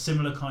a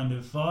similar kind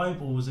of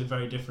vibe, or was it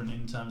very different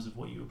in terms of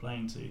what you were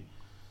playing to?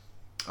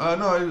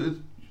 No,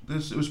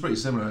 it was pretty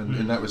similar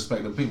in that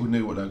respect. That people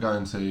knew what they were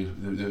going to.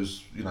 There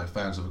was,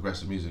 fans of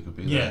aggressive music would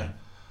be there.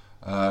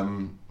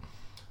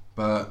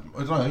 But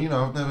I don't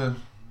know.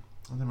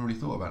 I've never really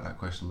thought about that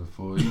question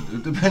before.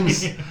 It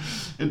depends.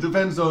 It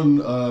depends on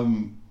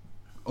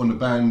the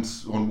band,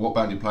 on what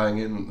band you're playing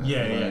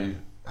in.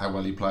 How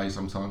well you play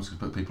sometimes can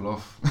put people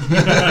off.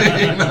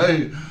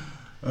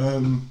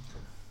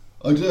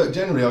 I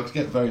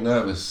get very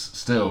nervous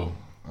still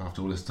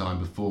after all this time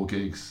before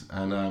gigs,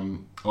 and I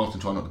often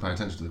try not to pay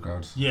attention to the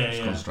crowds.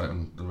 Just concentrate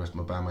on the rest of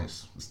my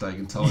bandmates staying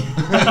in time.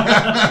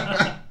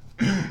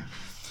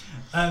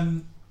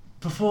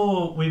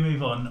 Before we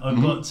move on,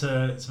 I've got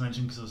to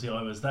mention, because obviously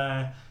I was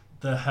there,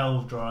 the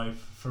hell drive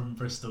from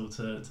Bristol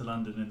to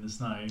London in the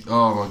snow.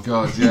 Oh my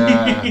god,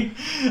 yeah.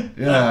 It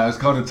was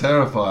kind of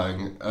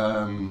terrifying.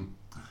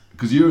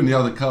 Because you were in the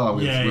other car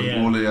with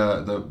all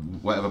the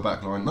whatever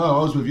backline. No,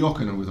 I was with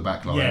Jochen with the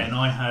backline. Yeah, and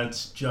I had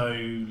Joe,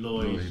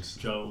 Lloyd.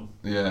 Joel.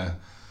 Yeah.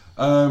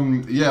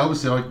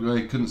 Obviously I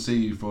couldn't see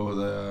you for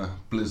the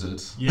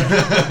blizzard.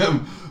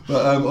 Yeah.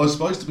 But I was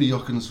supposed to be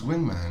Jochen's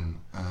wingman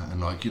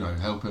and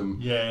help him.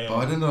 Yeah. But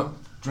I ended up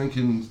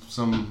drinking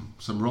some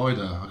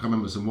rider. I can't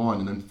remember, some wine,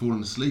 and then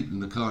falling asleep in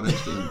the car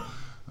next to him.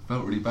 I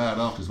felt really bad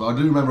afterwards. But I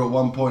do remember at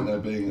one point there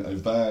being a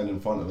van in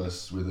front of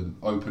us with an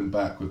open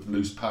back with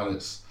loose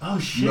pallets. Oh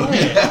shit!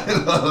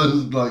 I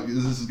was like,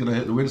 this is going to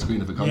hit the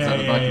windscreen if it comes out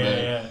the back of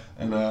it. Yeah.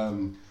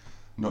 And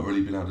not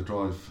really been able to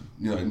drive,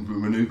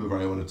 manoeuvre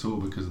very well at all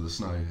because of the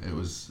snow. It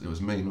was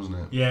mean, wasn't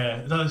it?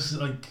 Yeah, that was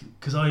like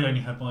because I only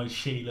had my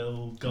shitty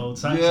little gold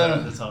Saxo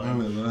at the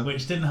time,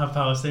 which didn't have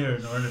power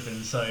steering or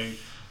anything. So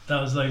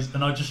that was those,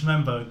 and I just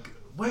remember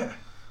where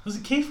was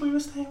it Keith we were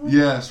staying with?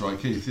 Yeah, that's right,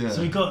 Keith. Yeah.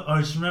 So I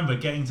just remember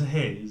getting to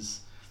his,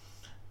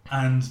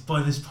 and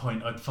by this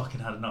point I'd fucking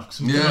had enough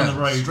because we've been on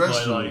the road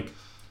stressful.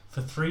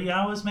 For 3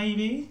 hours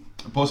maybe.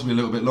 Possibly a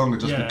little bit longer,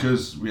 just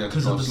because we had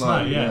to drive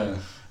slow. Yeah.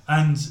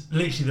 And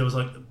literally there was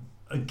like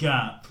a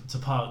gap to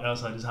park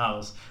outside his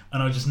house,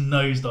 and I just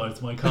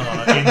nosedived my car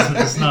into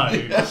the snow,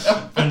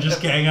 and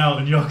just getting out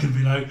and Jock and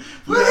be like,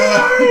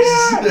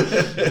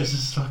 it was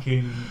just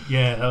fucking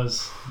that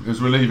was. It was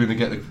relieving to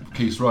get to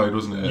Keith's Road,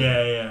 wasn't it?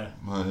 Yeah.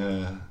 Well,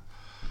 yeah.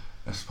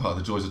 That's part of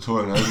the joys of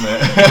touring, though, isn't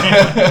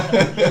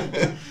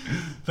it?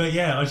 But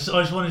yeah, I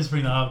just wanted to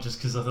bring that up just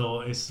because I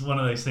thought it's one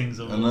of those things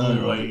that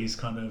will always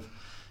kind of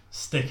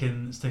stick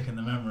in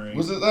the memory.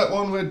 Was it that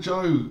one where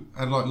Joe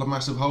had like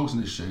massive holes in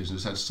his shoes and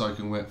just had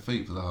soaking wet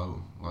feet for the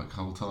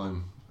whole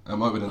time? It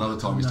might have been another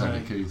time he's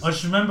taken Keith. I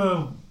just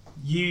remember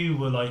you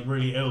were like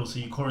really ill, so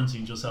you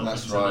quarantined yourself.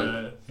 That's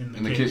right.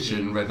 In the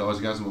kitchen, read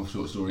Isaac Asimov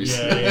short stories.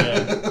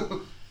 Yeah.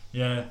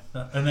 Yeah,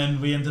 and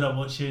then we ended up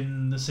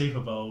watching the Super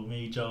Bowl,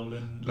 me, Joel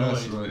and Lloyd.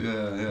 That's right, yeah,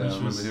 I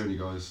remember hearing you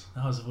guys.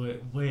 That was a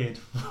weird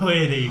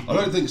evening. I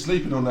don't think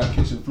sleeping on that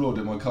kitchen floor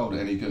did my cold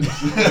any good.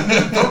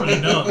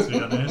 Probably not, to be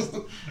honest.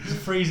 It's a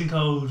freezing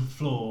cold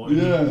floor in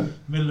the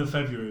middle of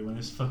February when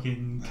it's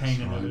fucking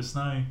caning over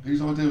snow.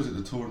 Whose idea was it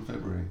to tour in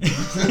February?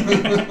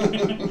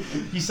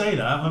 You say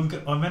that,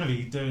 I'm meant to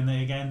be doing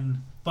it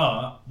again,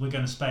 but we're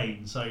going to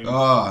Spain, so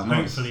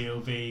hopefully it'll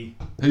be...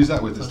 Who's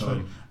that with this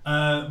time?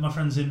 My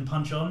friend's in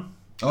Punch On.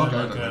 Okay,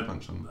 I don't know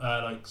Punch On.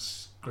 Like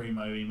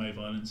screamo, emo,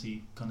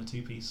 violence-y kind of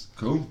two-piece.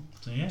 Cool.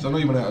 So yeah. So I know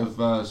you went out of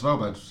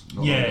Svalbard.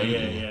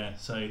 Yeah.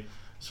 So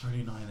it's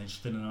really annoying. They've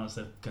just been announced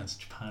they're going to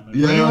Japan.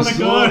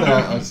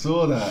 I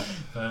saw that.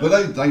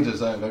 But they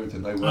deserve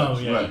everything. They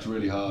worked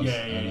really hard.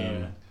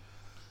 Yeah.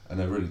 And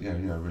they're really,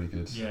 really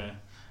good. Yeah.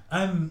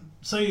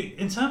 So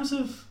in terms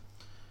of,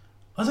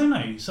 I don't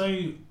know.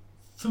 So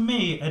for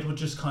me, Edward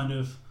just kind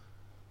of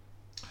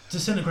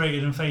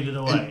disintegrated and faded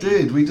away. It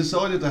did. We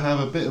decided to have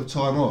a bit of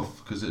time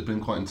off because it had been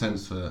quite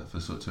intense for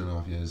sort of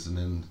 2.5 years, and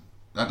then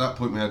at that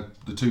point we had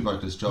the two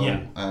vocalists,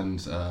 Joel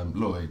and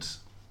Lloyd,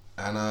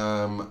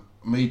 and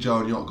me, Joe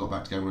and Yacht got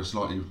back together. We were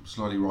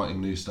slightly writing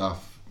new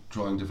stuff,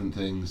 trying different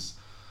things,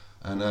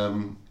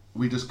 and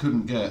we just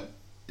couldn't get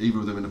either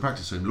of them in the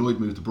practice room. Lloyd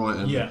moved to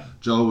Brighton.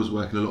 Joel was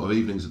working a lot of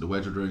evenings at the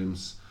Wedgwood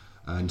Rooms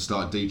and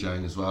started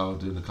DJing as well,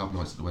 doing a couple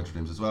nights at the Wedgwood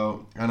Rooms as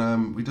well,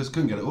 and we just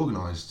couldn't get it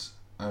organised.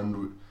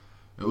 And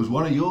it was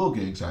one of your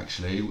gigs,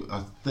 actually.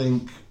 I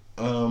think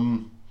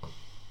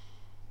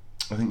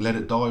Let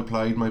It Die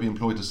played, maybe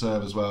Employed to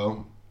Serve as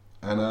well.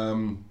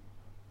 And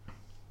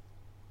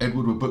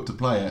Edward were booked to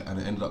play it, and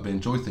it ended up being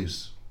Joy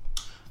Thief's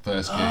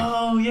first gig.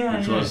 Oh, yeah,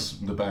 which was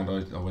the band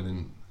I went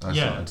in,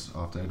 started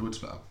after Edward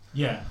split up.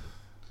 Yeah.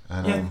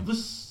 And, it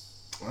was...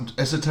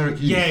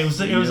 Esoteric Youth. Yeah, it was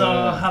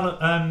our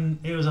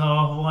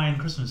Hawaiian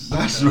Christmas.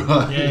 That's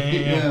right.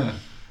 Yeah.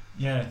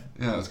 Yeah,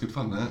 it was good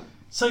fun, that.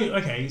 So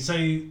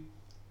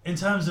in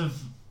terms of,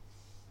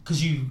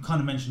 because you kind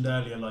of mentioned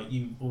earlier, like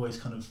you always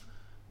kind of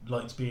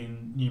liked being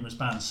in numerous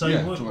bands. So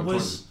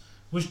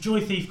was Joy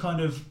Thief kind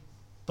of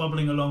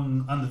bubbling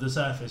along under the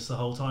surface the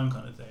whole time,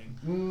 kind of thing?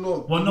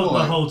 Not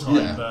the whole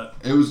time, but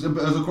it was a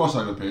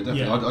crossover period.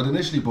 Definitely, I'd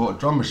initially bought a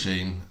drum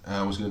machine.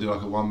 I was going to do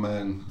like a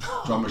one-man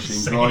drum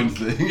machine grind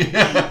thing.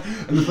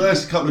 And the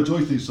first couple of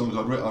Joy Thief songs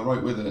I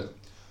wrote with it.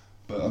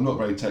 But I'm not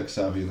very tech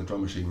savvy, and the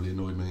drum machine really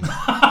annoyed me.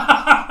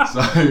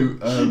 So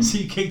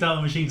you kicked out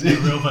the machine to be a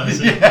real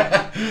person.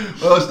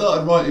 Well, I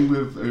started writing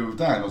with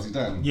Dan, Aussie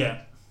Dan.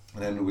 Yeah.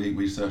 And then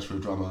we searched for a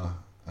drummer,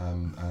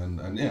 and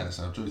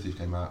so Joy Thief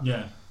came out.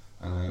 Yeah.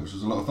 And which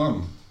was a lot of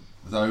fun.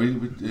 So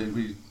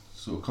we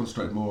sort of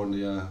concentrated more on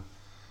the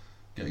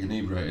getting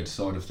inebriated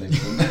side of things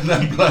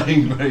than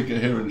playing very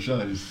coherent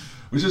shows,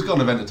 which is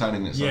kind of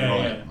entertaining in its own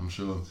right, I'm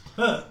sure.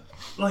 But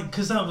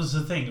because that was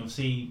the thing,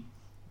 obviously.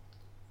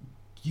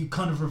 You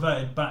kind of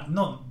reverted back,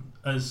 not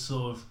as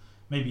sort of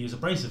maybe as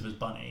abrasive as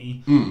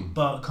Bunny,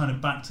 but kind of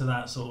back to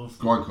that sort of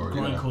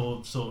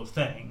grindcore sort of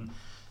thing.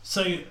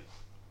 So,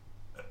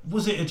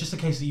 was it just a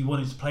case that you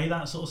wanted to play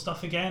that sort of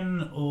stuff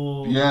again,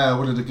 or? Yeah, I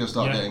wanted to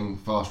start getting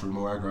faster and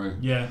more aggro.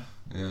 Yeah.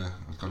 Yeah,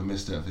 I kind of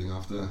missed it, I think,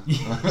 after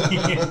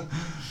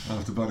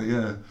after Bunny.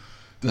 Yeah,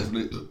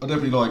 definitely. I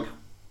definitely like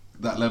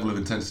that level of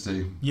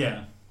intensity.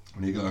 Yeah.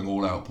 When you're going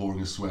all out, pouring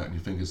a sweat, and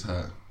your fingers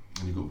hurt,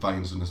 and you've got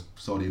veins on the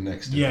side of your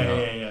neck.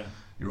 Yeah.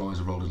 Your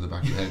eyes are rolled in the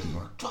back of your head, and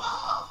you're like,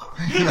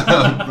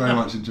 I very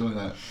much enjoy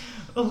that.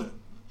 Oh,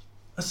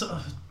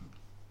 a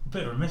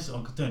bit remiss.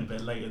 I'm doing a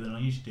bit later than I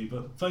usually do,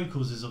 but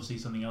vocals is obviously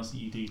something else that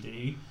you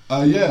do.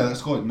 Yeah,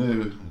 that's quite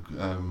new.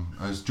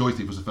 As Joy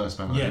Thief was the first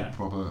band I did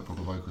proper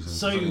vocals in.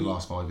 So in the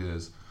last 5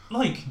 years.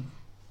 Like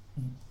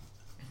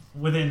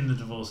within the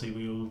Divorcee,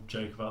 we all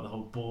joke about the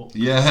whole sort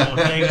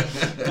of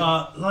thing,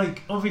 but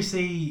like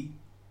obviously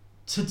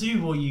to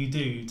do what you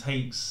do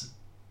takes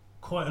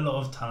quite a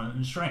lot of talent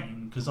and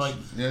strength, because like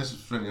it's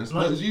strenuous.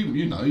 Like,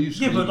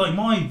 but like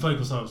my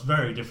vocal style is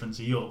very different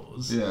to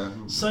yours. Yeah.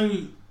 So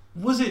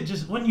was it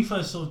just when you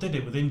first sort of did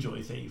it with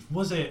Enjoy Thief?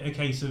 Was it a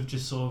case of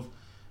just sort of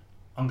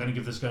I'm going to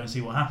give this a go and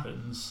see what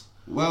happens?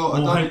 Well,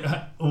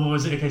 or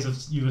was it a case of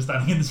you were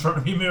standing in the front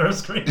of your mirror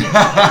screen?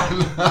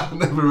 That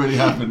never really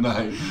happened. No,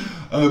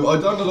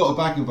 I'd done a lot of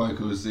backing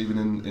vocals, even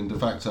in De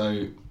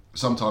Facto,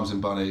 sometimes in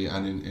Bunny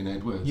and in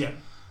Edward. Yeah.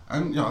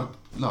 And I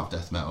love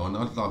death metal, and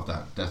I love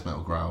that death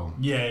metal growl.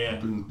 Yeah.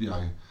 I've been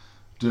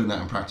doing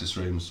that in practice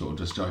rooms, sort of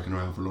just joking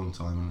around for a long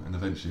time, and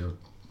eventually I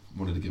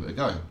wanted to give it a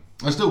go.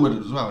 I still would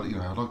as well.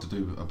 I'd like to be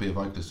a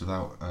vocalist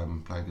without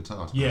playing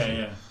guitar.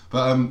 Yeah.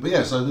 But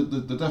yeah, so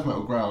the death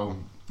metal growl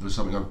was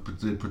something I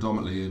did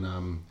predominantly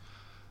in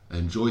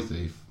Joy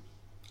Thief.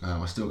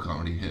 I still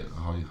can't really hit a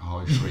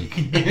high shriek.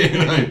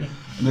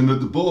 And then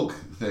the Bork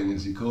thing,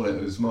 as you call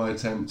it, was my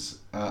attempt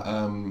at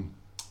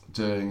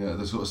doing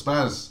the sort of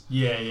spaz,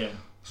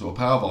 sort of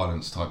power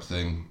violence type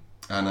thing,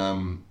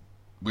 and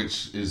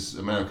which is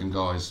American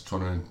guys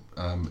trying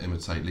to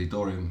imitate Lee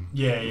Dorian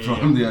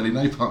from the early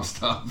Napalm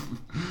stuff.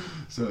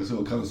 So it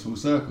sort of comes full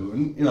circle,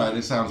 and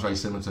it sounds very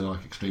similar to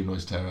like Extreme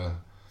Noise Terror.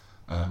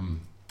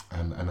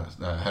 And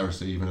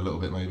Heresy, even a little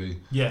bit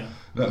maybe. Yeah.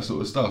 That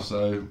sort of stuff.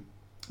 So,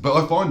 but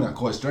I find that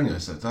quite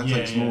strenuous. That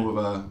takes more of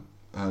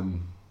a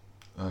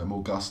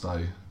more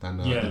gusto than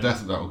the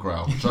death metal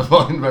growl, which I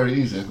find very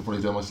easy. I could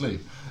probably do on my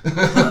sleeve.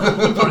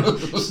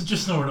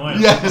 Just snoring away.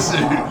 Yes.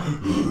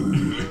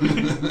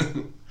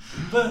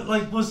 But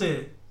like, was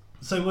it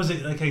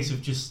a case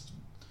of just?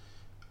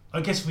 I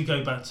guess if we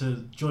go back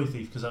to Joy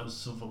Thief, because that was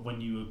sort of when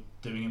you were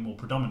doing it more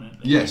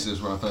predominantly. Yes, that's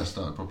where I first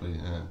started properly,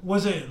 yeah.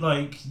 Was it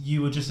like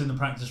you were just in the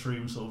practice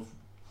room sort of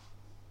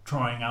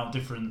trying out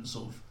different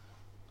sort of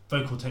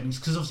vocal techniques?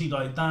 Because obviously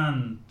like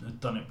Dan had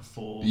done it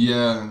before.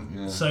 Yeah.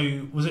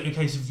 So was it a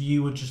case of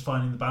you were just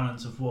finding the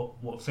balance of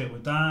what fit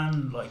with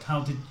Dan? Like how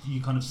did you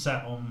kind of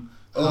set on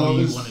how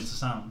you wanted to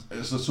sound?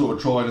 It's a sort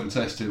of tried and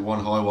tested,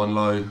 one high, one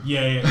low.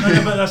 Yeah.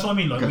 No, but that's what I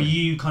mean. Like were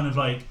you kind of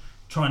like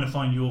trying to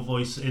find your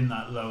voice in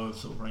that lower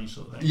sort of range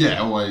sort of thing? Yeah,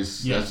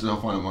 always. Yeah. I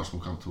find it much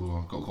more comfortable.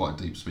 I've got quite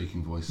a deep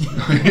speaking voice. It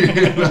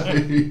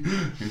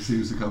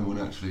seems to come more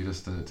naturally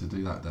just to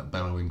do that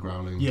bellowing,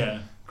 growling,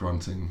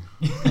 grunting,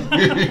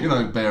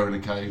 bear in a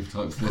cave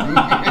type thing.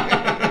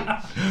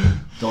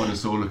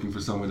 Dinosaur looking for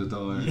somewhere to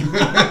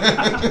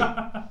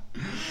die.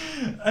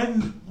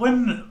 And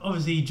when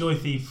obviously Joy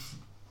Thief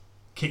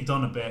kicked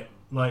on a bit,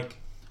 like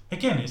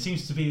again, it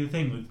seems to be the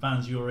thing with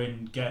bands you're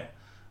in get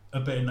a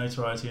bit of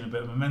notoriety and a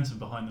bit of momentum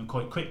behind them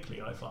quite quickly,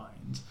 I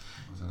find.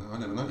 I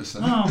never noticed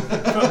that. No,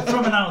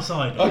 from an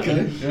outsider.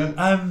 Okay,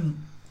 yeah.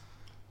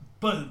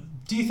 But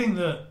do you think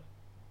that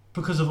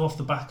because of off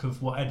the back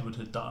of what Edward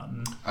had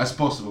done... That's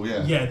possible,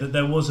 yeah. Yeah, that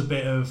there was a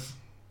bit of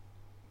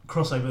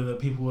crossover that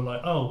people were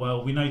like, oh,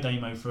 well, we know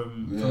Damo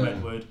from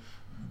Edward,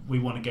 we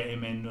want to get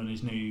him in on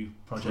his new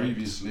project.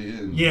 Previously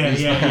in. Yeah.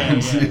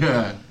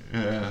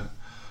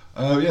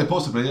 Yeah,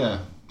 possibly, yeah.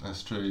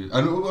 That's true.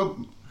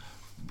 And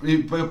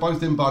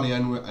both in Bunny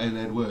and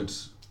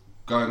Edwards,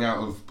 going out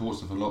of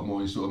Portsmouth a lot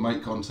more, you sort of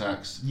make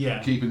contacts,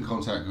 keep in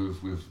contact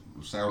with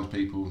sound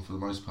people for the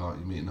most part.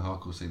 You meet in the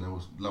hardcore scene, they're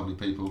all lovely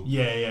people.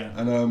 Yeah.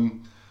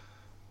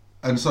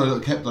 And so I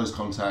kept those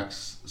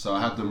contacts, so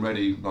I had them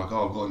ready, like,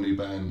 I've got a new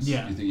band, do you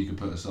think you could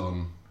put us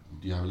on?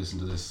 Do you have a listen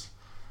to this?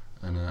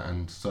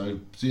 And so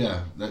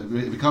yeah,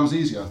 it becomes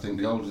easier, I think,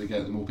 the older you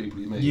get, the more people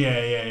you meet.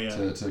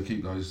 To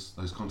keep those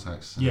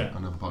contacts in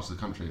other parts of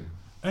the country.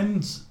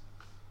 And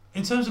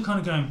in terms of kind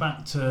of going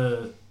back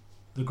to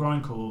the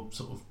grindcore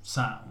sort of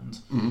sound,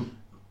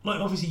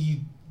 like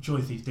obviously Joy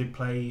Thief did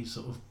play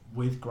sort of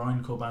with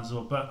grindcore bands as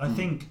well, but I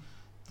think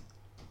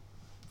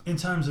in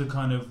terms of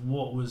kind of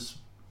what was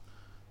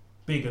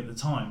big at the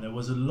time, there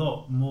was a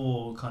lot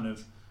more kind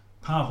of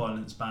power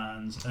violence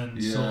bands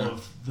and sort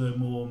of the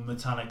more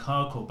metallic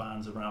hardcore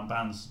bands around,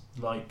 bands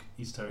like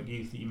Esoteric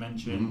Youth that you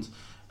mentioned,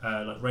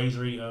 like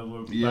Razor Eater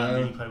were a band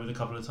that you played with a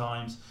couple of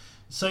times.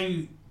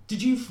 So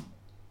did you...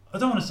 I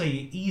don't want to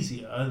say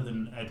easier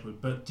than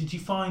Edward, but did you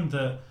find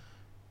that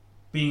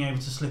being able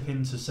to slip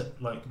into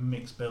like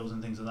mixed bills and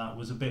things like that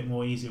was a bit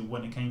more easier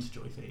when it came to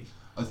Joy Thief?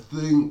 I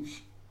think,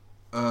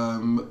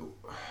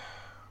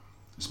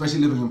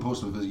 especially living in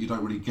Portsmouth, you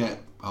don't really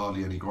get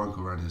hardly any grindcore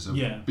around here, so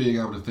being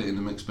able to fit in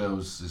the mixed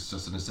bills is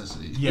just a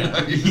necessity. You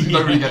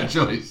don't really get a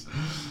choice.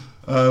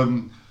 But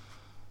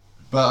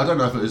I don't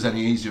know if it was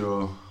any easier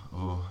or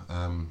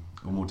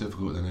more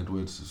difficult than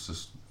Edward's. It's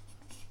just,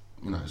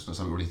 it's not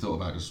something I really thought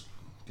about. Just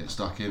get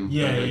stuck in,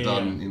 get it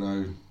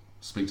done,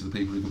 speak to the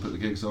people who can put the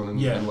gigs on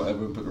and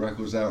whatever, and put the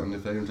records out, and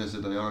if they're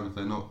interested they are, and if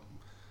they're not,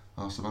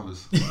 ask some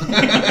others.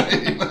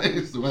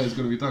 It's the way it's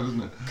going to be done,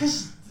 isn't it?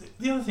 Because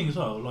the other thing as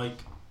well,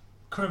 like,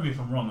 correct me if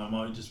I'm wrong, I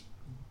might just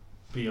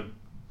be a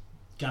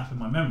gap in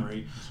my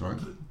memory. That's right.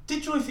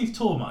 Did Joy Thief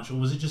tour much, or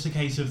was it just a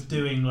case of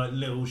doing like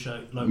little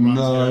shows, like runs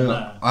here and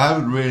there? I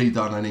haven't really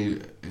done any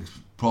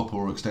proper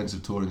or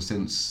extensive touring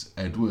since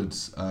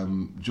Edwards.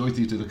 Joy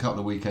Thief did a couple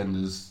of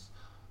weekenders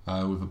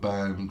with a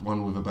band,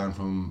 one with a band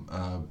from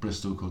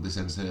Bristol called This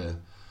Ends Here,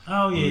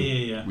 Oh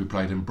yeah. We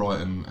played in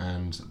Brighton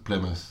and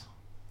Plymouth,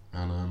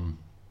 and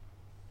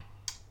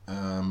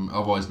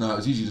otherwise no, it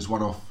was usually just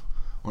one-off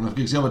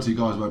gigs. The other two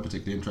guys weren't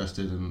particularly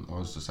interested, and I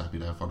was just happy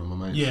to have fun with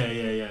my mates.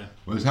 Yeah.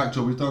 Whereas Hack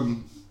Job, we've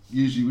done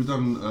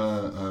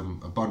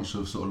a bunch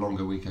of sort of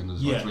longer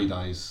weekends, like 3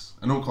 days,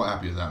 and I'm quite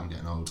happy with that. I'm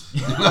getting old.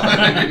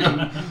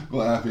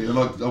 Quite happy. I'd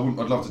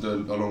love to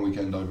do a long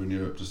weekend over in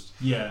Europe, just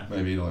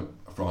maybe like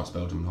France,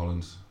 Belgium, and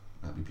Holland.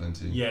 That'd be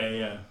plenty.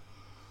 Yeah.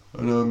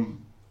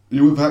 And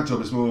with Hack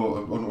Job, it's more.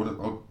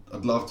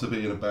 I'd love to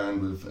be in a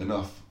band with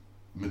enough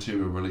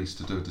material released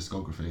to do a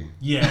discography.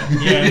 Yeah.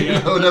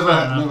 I've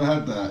never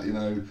had that. You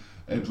know,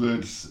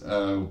 Edwards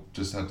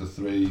just had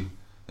the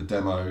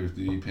demo,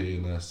 the EP,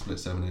 and a split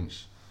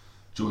 7-inch.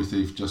 Joy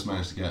Thief just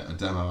managed to get a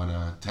demo and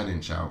a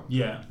 10-inch out.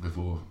 Yeah.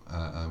 Before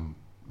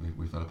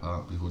we fell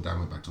apart. Before Dan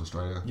went back to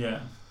Australia. Yeah.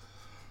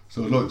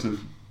 So I'd like to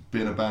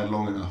be in a band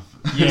long enough.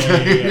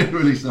 Yeah.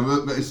 Release them,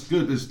 but it's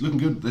good. It's looking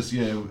good this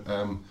year.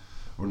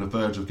 We're on the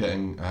verge of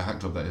getting Hack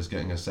Job, that is,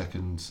 getting a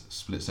second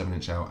split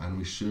 7-inch out, and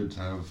we should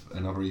have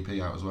another EP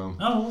out as well.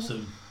 Oh,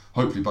 awesome!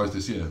 Hopefully both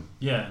this year.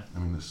 Yeah. I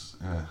mean, the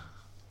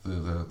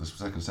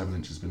second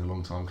 7-inch has been a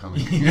long time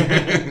coming.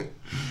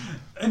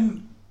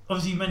 And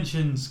obviously you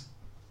mentioned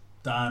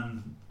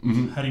Dan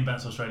heading back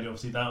to Australia.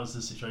 Obviously that was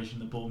the situation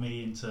that brought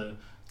me into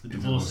the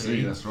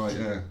Divorcee. That's right.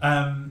 Yeah.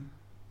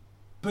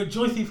 But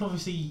Joy Thief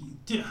obviously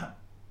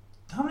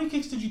how many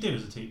gigs did you do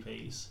as a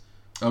 2-piece?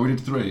 Oh, we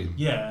did 3.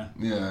 Yeah.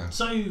 Yeah.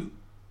 So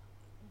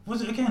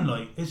was it again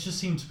like it just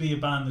seemed to be a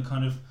band that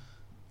kind of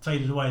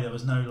faded away? There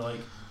was no like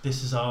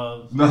this is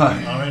our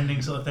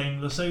ending sort of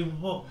thing. So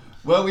what?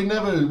 Well,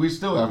 we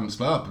still haven't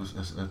split up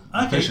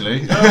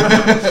officially. I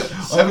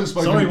haven't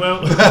spoken. Sorry,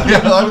 Will.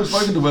 I haven't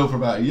spoken to Will for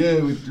about a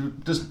year. We're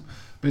just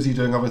busy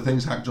doing other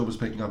things. Hack Job was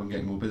picking up and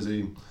getting more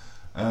busy.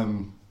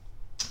 And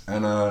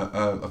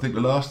I think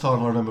the last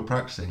time I remember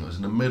practicing, it was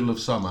in the middle of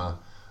summer.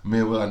 Me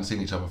and Will hadn't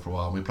seen each other for a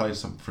while. We played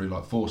through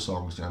like 4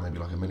 songs, maybe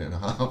like a minute and a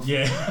half.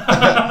 Yeah.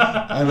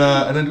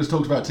 and then just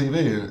talked about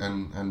TV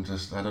and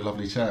just had a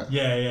lovely chat.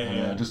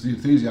 Yeah. Just the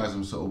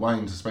enthusiasm sort of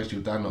waned, especially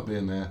with Dan not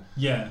being there.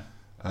 Yeah.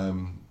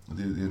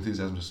 The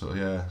enthusiasm just sort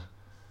of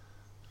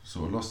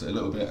lost it a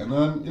little bit, and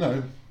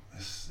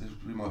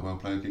we might well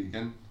play a gig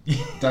again.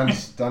 Dan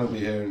will be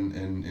here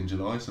in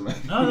July, so maybe.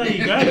 Oh, there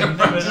you go. You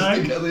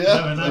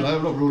never know.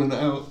 I'm not ruling it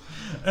out.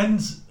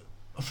 And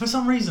for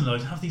some reason, I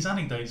have these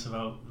anecdotes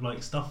about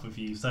like stuff with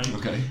you. So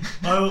okay.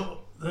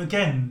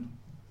 Again,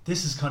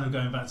 this is kind of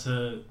going back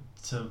to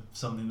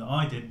something that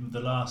I did with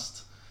the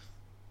last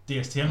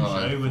DSTM show.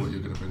 I thought you were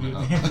going to bring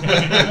that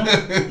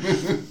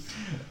up.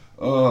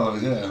 Oh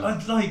yeah.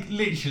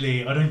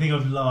 Literally, I don't think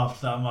I've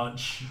laughed that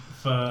much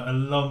for a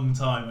long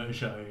time at a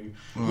show.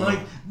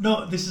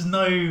 Oh. This is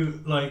no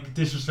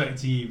disrespect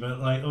to you,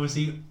 but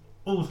obviously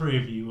all 3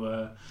 of you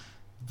were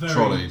very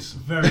trolleyed.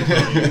 Very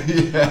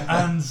trolleyed.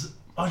 Yeah. And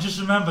I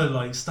just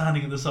remember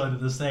standing at the side of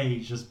the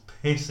stage, just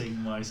pissing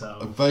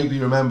myself. I vaguely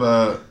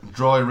remember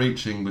dry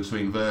reaching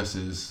between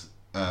verses,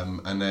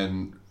 and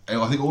then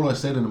I think all I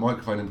said in the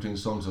microphone in between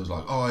songs, I was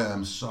like, "Oh, I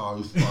am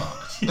so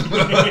fucked."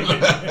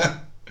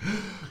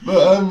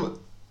 But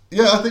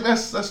I think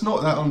that's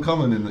not that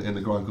uncommon in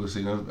the grindcore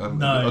scene.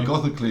 No.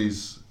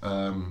 Gothicles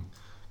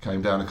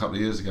came down a couple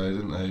of years ago,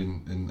 didn't they?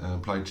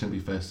 And played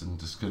Chimpy Fest and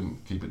just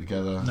couldn't keep it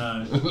together.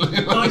 No,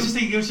 I just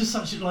think it was just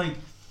such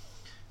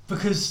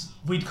because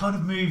we'd kind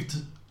of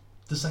moved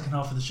the second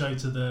half of the show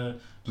to the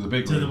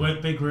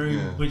big room,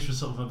 yeah. Which was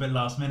sort of a bit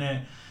last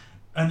minute,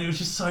 and it was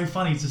just so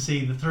funny to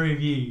see the 3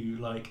 of you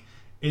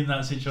in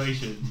that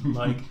situation,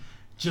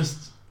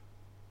 just.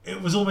 It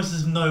was almost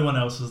as if no one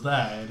else was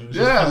there. And it was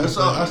that's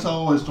how I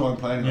always try and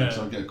play anyway,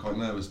 so I get quite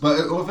nervous.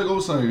 But I think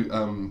also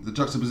the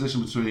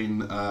juxtaposition between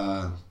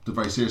the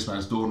very serious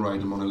bands, Dawn Raid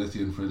and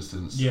Monolithian, for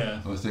instance,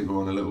 I think we're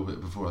on a little bit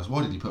before us.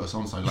 Why did you put us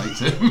on so late,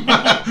 Tim?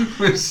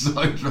 We're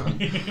so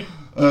drunk.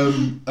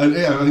 And I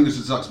think there's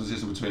a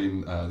juxtaposition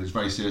between these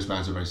very serious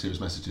bands with very serious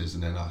messages,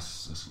 and then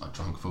us just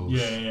drunk fools.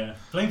 Yeah.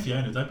 Blame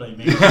Fiona, don't blame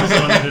me. She was the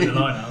one who did the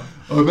line out.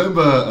 I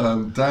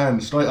remember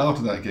Dan, straight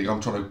after that gig, I'm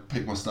trying to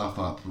pick my stuff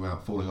up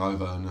without falling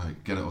over and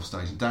get it off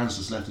stage. And Dan's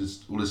just left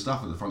all his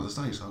stuff at the front of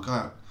the stage. So I go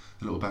out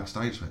the little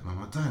backstage bit, and I'm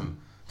like, Dan,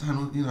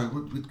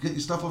 get your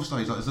stuff off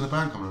stage. There's a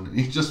band coming on. And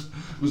he just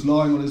was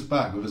lying on his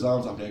back with his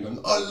arms up here going,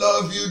 "I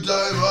love you, Dave."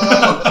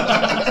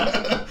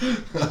 I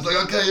was like,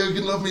 "Okay, you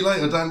can love me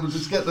later, Dan, but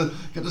just get the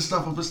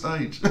stuff off the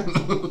stage."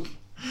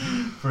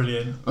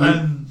 Brilliant.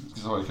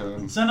 Sorry,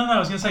 Karen. So no, I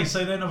was going to say.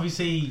 So then,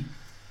 obviously,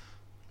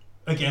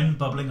 again,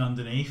 bubbling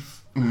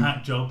underneath,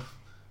 Hack Job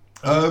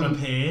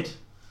appeared.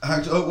 I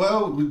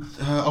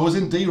was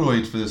in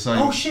D-Royd for the same.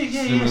 Oh shit!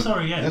 Yeah.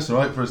 Sorry, yeah. That's all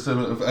right. At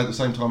the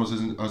same time,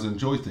 I was in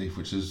Joy Thief,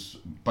 which is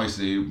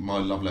basically my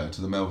love letter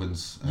to the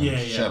Melvins and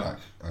Shellac.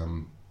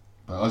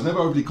 But I was never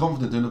overly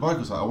confident doing the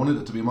vocals. I wanted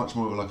it to be much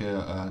more like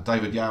a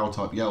David Yow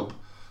type yelp.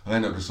 I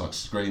ended up just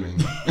screaming.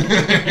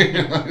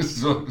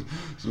 It's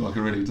what I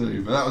can really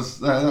do. But that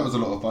was a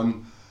lot of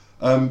fun.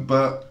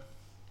 But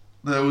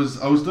I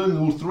was doing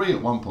all 3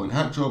 at one point.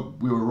 Hack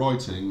Job we were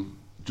writing.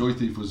 Joy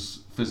Thief was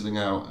fizzling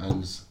out,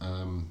 and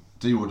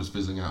D-Rod is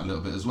fizzling out a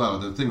little bit as well.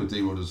 The thing with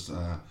D-Rod is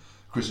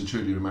Chris and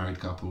Trudy are a married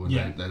couple, and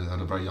they had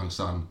a very young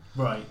son.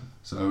 Right.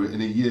 So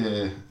in a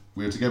year,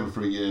 we were together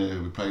for a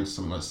year. We played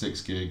something like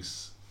 6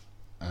 gigs,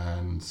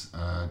 and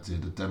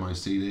did a demo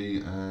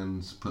CD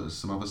and put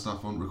some other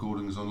stuff on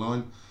recordings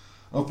online.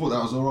 I thought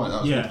that was all right.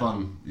 That was good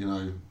fun. You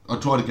know, I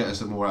tried to get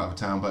us more out of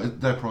town,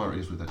 but their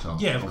priorities with their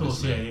child. Yeah, of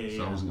course. Yeah.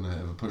 So I wasn't going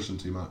to ever push them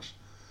too much.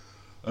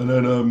 And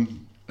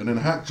then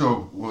Hack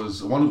Job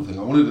was a wonderful thing.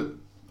 I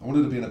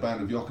wanted to be in a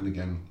band with Jochen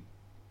again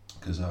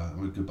because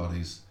we were good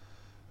buddies,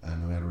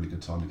 and we had a really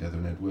good time together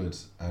in Ed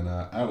Woods. And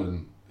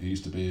Alan, who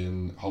used to be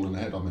in Hole in the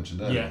Head, I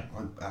mentioned earlier.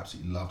 I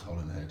absolutely loved Hole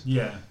in the Head.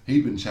 Yeah.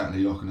 He'd been chatting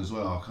to Jochen as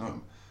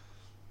well.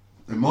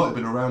 It might have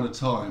been around the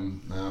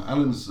time. Now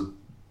Alan's a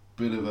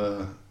bit of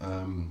a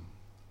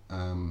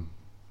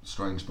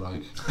strange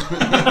bloke.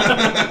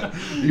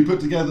 He put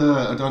together,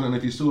 I don't know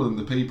if you saw them,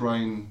 the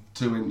P-Brain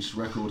 2-inch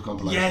record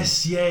compilation.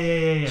 Yes,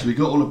 yeah. So we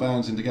got all the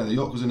bands in together.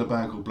 Jock was in a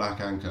band called Black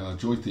Anchor,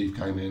 Joy Thief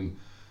came in,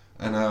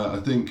 and I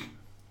think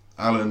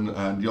Alan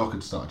and Jock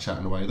had started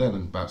chatting away then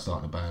about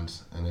starting a band,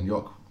 and then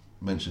Jock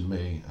mentioned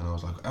me, and I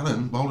was like,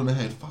 Alan, Hole in the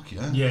Head, fuck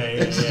yeah. Yeah.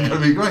 This is going to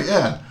be great,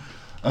 yeah.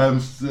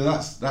 So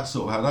that's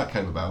sort of how that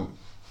came about.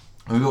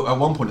 At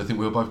one point I think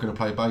we were both going to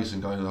play bass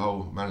and go the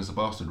whole Man is a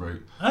Bastard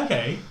route.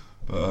 Okay.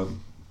 But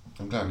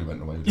I'm glad we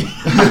went away with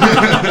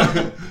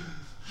it.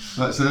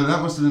 But, so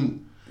that must have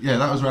been,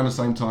 that was around the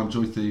same time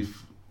Joy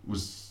Thief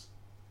was,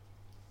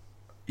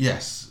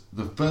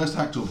 the first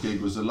Hack Job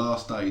gig was the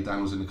last day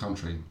Dan was in the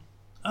country.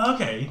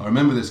 Okay. I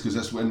remember this because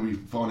that's when we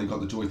finally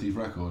got the Joy Thief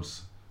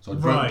records. So I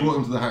brought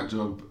him to the Hack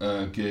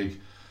Job gig.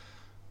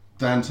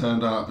 Dan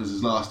turned up, it was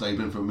his last day, he'd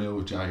been for a meal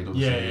with Jade,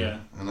 obviously. Yeah.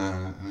 And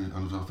I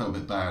felt a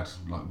bit bad,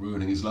 like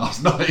ruining his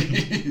last night.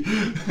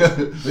 But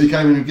he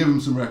came in and gave him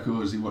some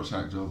records, he watched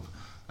Hack Job,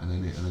 and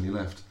then he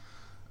left.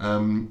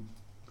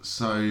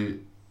 So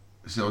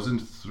I was in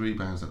 3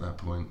 bands at that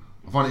point.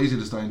 I find it easier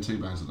to stay in 2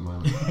 bands at the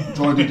moment.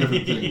 Try and do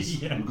different things.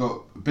 We've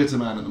got Bitter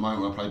Man at the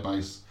moment where I play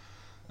bass,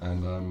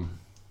 and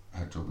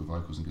Hack Job with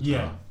vocals and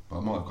guitar. Yeah. But I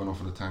might have gone off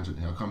on a tangent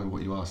here. I can't remember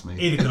what you asked me.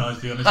 Either can I, to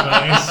be honest,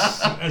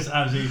 but it's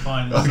absolutely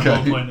fine. That's the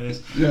whole point of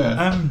this.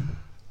 Yeah.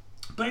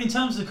 But in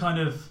terms of kind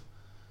of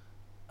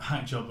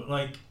Hack Job,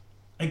 like,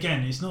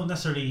 again, it's not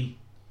necessarily...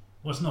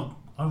 Well, it's not...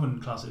 I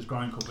wouldn't class it as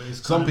grindcore, but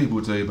it's some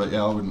people do, but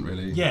I wouldn't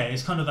really. Yeah,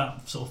 it's kind of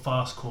that sort of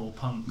fastcore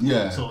punk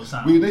sort of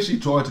sound. We initially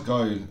tried to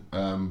go...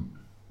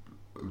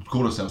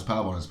 call ourselves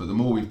Powerbinders, but the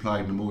more we've played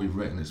and the more we've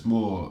written, it's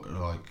more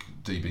like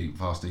D-beat,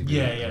 fast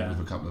D-beat,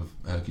 with a couple of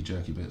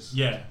herky-jerky bits.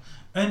 Yeah.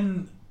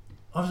 And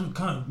I was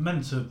kind of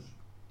meant to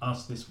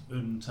ask this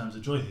in terms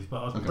of Joy Thief,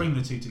 but I'll bring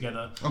the two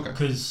together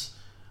because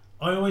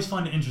I always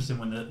find it interesting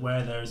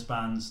where there's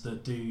bands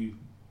that do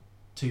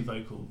 2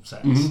 vocal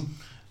sets,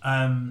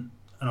 and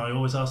I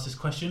always ask this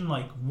question,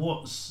 like,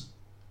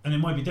 and it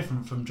might be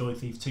different from Joy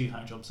Thief to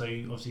Hack Job, so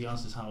obviously he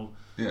answers how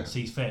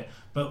sees fit,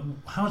 but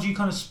how do you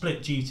kind of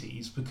split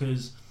duties?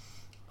 Because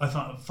I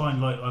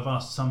find like I've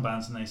asked some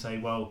bands and they say,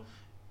 well,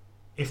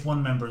 if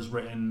one member has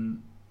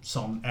written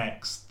song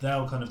X,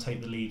 they'll kind of take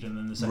the lead and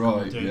then the second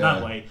will do it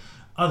that way.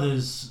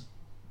 Others,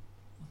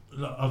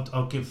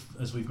 I'll give,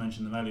 as we've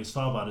mentioned them earlier,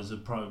 Svalbard as a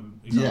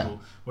prime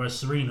example, whereas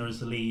Serena is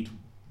the lead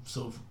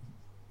sort of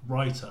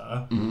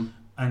writer,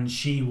 and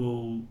she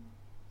will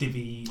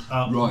divvy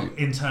up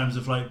in terms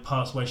of like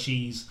parts where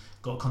she's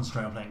got to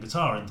concentrate on playing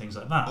guitar and things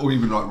like that. Or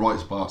even like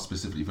writes parts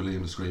specifically for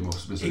Liam to Scream or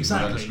specifically for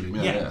Liam to Scream.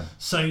 Yeah.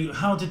 So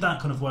how did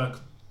that kind of work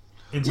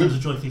in terms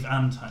of Joy Thief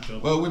and Hack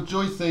Job? Well, with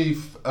Joy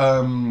Thief,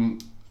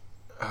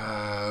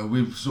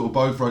 we've sort of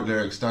both wrote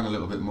lyrics down a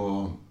little bit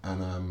more,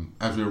 and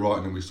as we were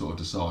writing them, we sort of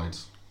decide,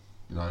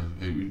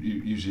 you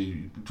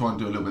usually try and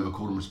do a little bit of a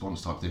call and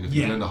response type thing. If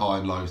you learn the high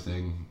and low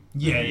thing,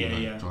 try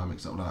and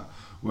mix up that.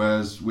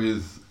 Whereas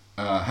with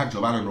Hack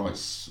Job, Alan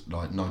writes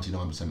like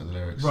 99% of the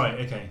lyrics. Right,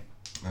 okay.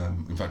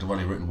 In fact, I've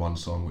only written one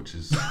song, which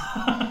is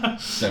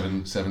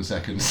 7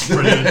 seconds.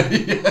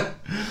 Brilliant.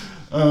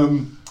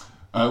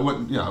 I've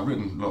written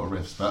a lot of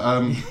riffs, but I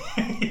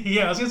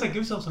was going to say, give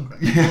yourself some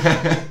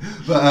credit.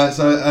 But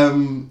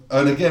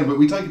but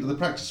we take it to the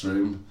practice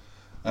room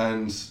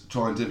and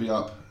try and divvy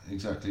up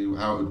exactly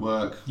how it would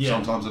work.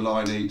 Sometimes a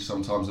line each,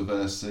 sometimes a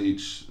verse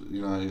each,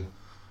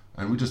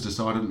 and we just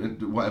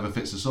decide whatever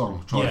fits the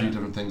song. Try a few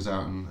different things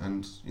out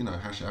and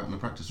hash it out in the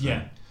practice room.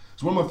 Yeah.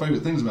 So one of my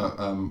favourite things about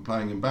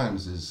playing in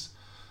bands is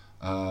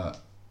a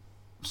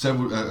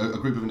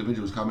group of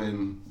individuals come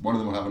in, one of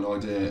them will have an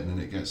idea and then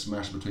it gets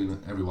smashed between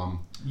everyone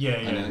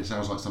and then it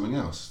sounds like something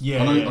else.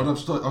 I've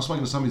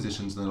spoken to some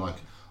musicians and they're like,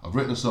 I've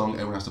written a song,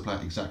 everyone has to play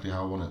it exactly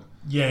how I want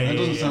it. It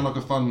doesn't sound like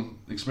a fun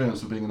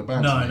experience for being in a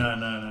band.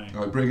 No.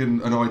 Like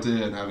bringing an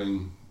idea and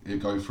having it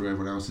go through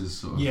everyone else's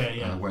sort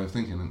of way of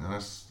thinking, and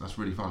that's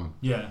really fun.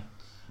 Yeah.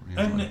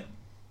 And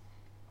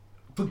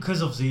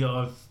because obviously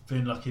I've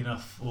been lucky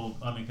enough, or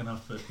unlucky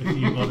enough, if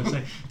you want to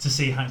say, to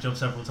see Hack Job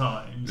several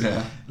times.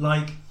 Yeah.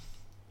 Like,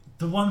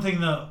 the one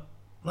thing that,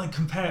 like,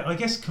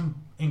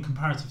 in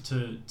comparative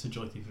to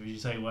Joy Thief, as you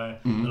say, where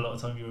a lot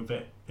of time you were a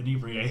bit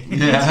inebriated.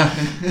 Yeah.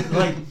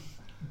 Like,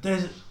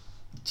 there's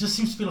just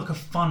seems to be like a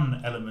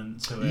fun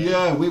element to it.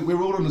 Yeah,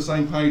 we're all on the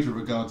same page with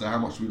regard to how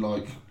much we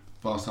like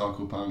fast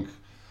hardcore punk,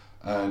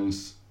 and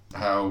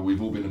how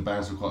we've all been in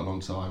bands for quite a long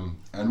time,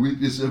 and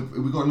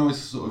we've got a nice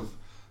sort of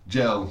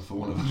gel, for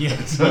one of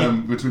us,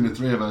 between the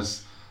three of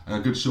us, and a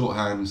good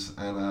shorthand,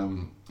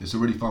 and it's a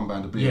really fun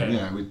band to be in.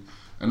 Yeah,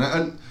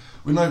 and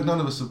we know none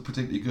of us are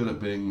particularly good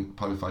at being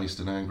po-faced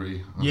and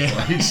angry. I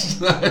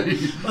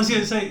was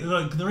going to say,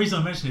 like, the reason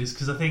I mention it is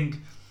because I think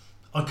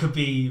I could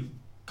be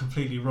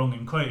completely wrong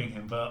in quoting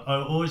him, but I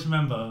always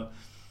remember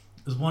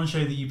there's one show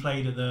that you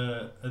played at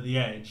the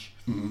Edge,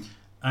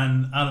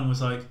 and Alan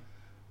was like,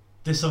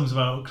 this song's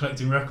about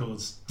collecting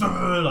records,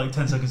 like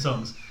 10-second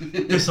songs.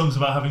 This song's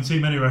about having too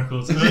many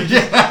records. And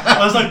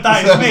I was like,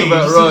 that is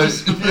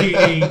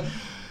me.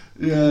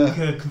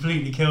 Just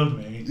completely killed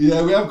me.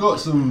 Yeah, we have got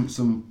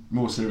some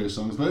more serious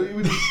songs, but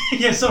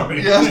yeah,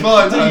 sorry. Yeah, it's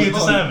fine. Doing you a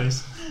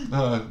disservice.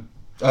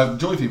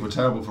 Joy Thief were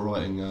terrible for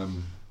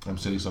writing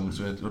silly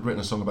songs. I'd written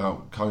a song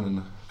about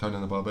Conan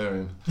the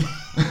Barbarian,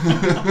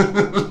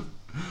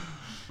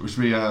 which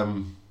we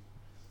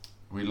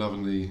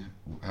lovingly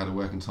had a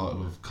working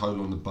title of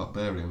Colon the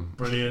Barbarian.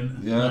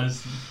 Brilliant. Yeah.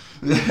 Nice.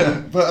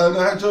 Yeah, but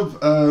that job.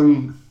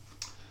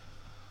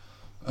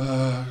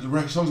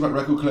 Songs about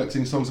record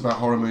collecting, songs about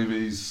horror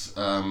movies,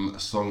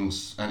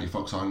 songs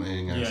anti-fox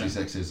hunting,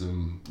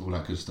 anti-sexism, all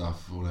that good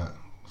stuff, all that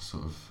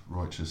sort of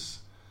righteous,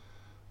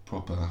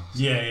 proper,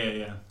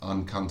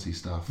 uncunty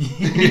stuff.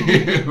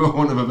 For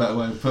want of a better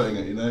way of putting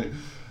it, you know.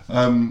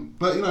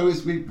 But you know,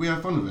 we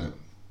have fun with it.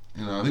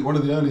 You know, I think one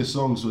of the earliest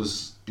songs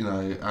was, you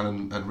know,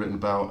 Alan had written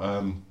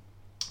about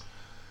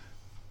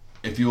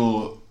if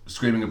you're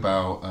screaming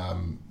about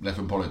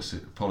left-wing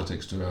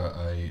politics to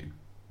a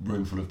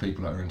room full of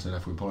people that are into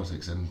left-wing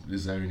politics, and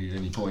is there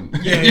any point?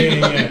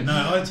 Yeah.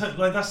 No,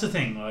 like that's the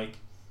thing. Like,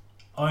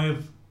 I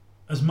have,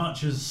 as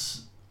much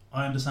as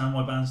I understand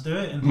why bands do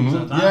it and things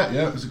like that.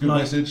 Yeah, it's a good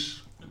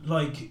message.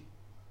 Like,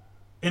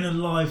 in a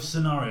live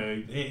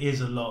scenario, it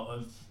is a lot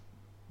of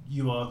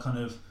you are kind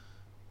of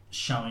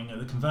shouting at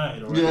the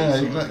converted already. Yeah,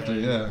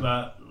 exactly. Yeah,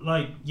 but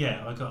like,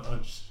 I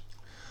just.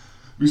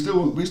 We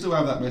still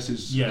have that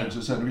message to a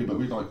certain degree, but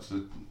we like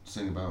to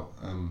sing about.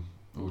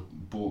 Or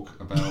balk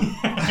about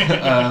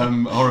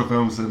horror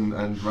films and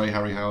Ray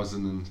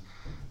Harryhausen and,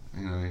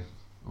 you know,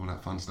 all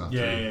that fun stuff.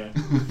 Yeah.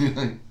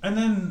 And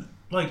then,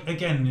 like,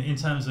 again, in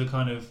terms of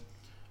kind of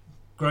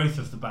growth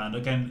of the band,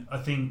 again, I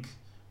think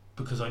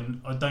because I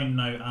don't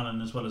know Alan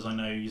as well as I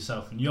know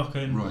yourself and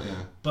Jochen, right?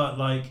 Yeah. But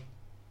like,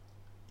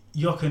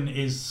 Jochen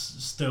is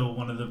still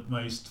one of the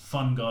most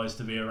fun guys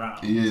to be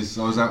around. He is.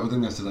 I was out with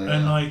him yesterday.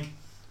 And like,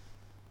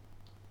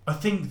 I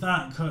think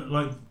that kind of,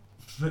 like,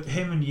 for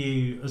him and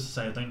you, as I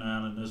say, I don't know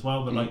Alan as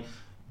well, but like,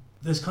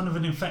 there's kind of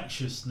an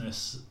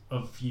infectiousness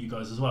of you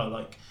guys as well,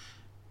 like,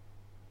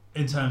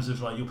 in terms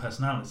of like your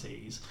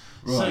personalities.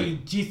 Right. So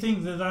do you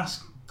think that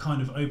that's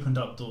kind of opened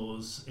up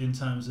doors in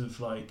terms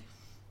of like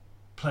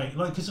play,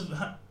 like, because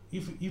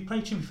you've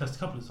played Chimpy Fest a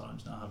couple of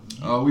times now, haven't you?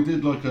 Oh, we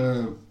did like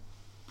a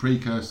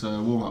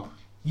precursor warm up,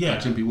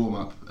 Chimpy warm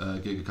up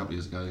gig a couple of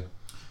years ago.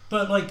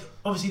 But like,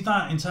 obviously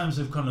that in terms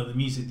of kind of the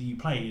music that you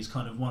play is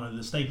kind of one of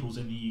the staples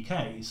in the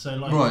UK. So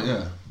like, right,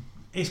 yeah,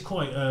 it's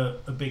quite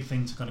a big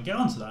thing to kind of get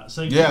onto that.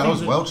 So yeah, I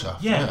was well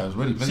chuffed. Yeah, I was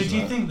really pleased. So do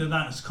you think that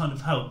that's kind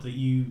of helped that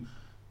you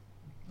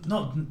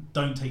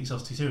don't take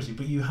yourself too seriously,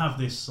 but you have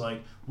this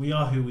like we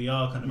are who we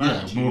are kind of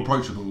attitude. More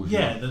approachable.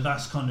 Yeah,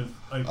 that's kind of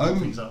opened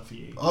things up for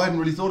you. I hadn't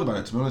really thought about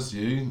it, to be honest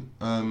with you.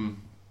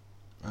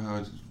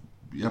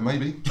 Yeah,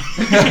 maybe.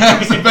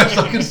 That's the best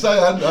I can say.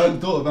 I hadn't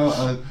thought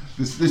about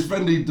this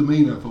friendly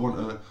demeanour, for want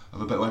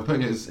of a better way of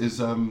putting it. Is it's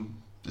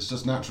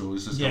just natural.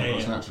 It's just come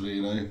across naturally,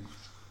 you know.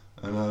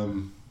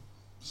 And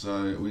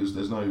so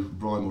there's no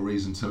rhyme or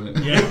reason to it.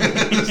 Yeah.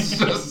 it's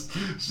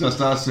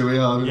just us who we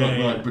are. We're not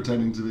like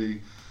pretending to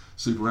be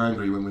super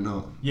angry when we're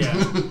not. Yeah.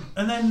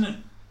 And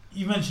then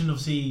you mentioned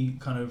obviously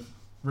kind of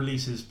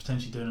releases,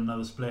 potentially doing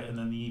another split, and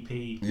then the EP.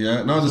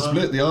 Yeah, no, the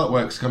split, the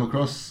artwork's come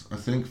across, I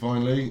think,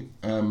 finally.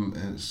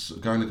 It's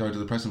going to go to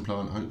the pressing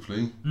plant,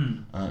 hopefully.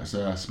 It's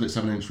a split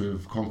 7-inch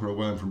with Conqueror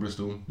Worm from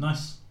Bristol.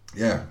 Nice.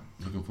 Yeah,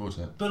 looking forward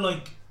to it. But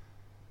like,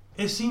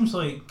 it seems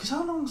like, because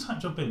how long has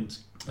that job been?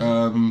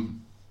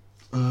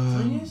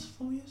 3 years?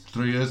 4 years?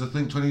 3 years, I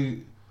think.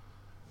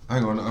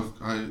 Hang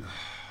on,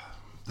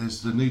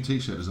 there's the new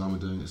t-shirt design we're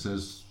doing. It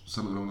says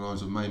something along the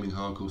lines of maiming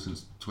hardcore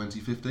since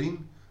 2015,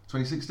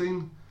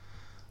 2016.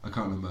 I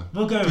can't remember.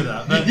 We'll go with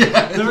that. But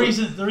the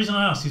reason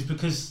I ask is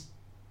because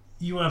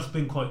you have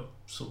been quite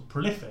sort of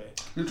prolific.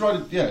 You're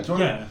trying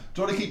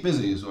to keep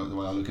busy is the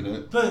way I look at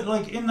it. But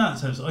like in that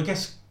sense, I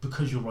guess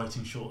because you're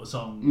writing shorter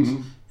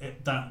songs,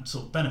 that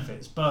sort of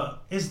benefits.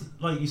 But is,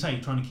 like you say,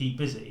 trying to keep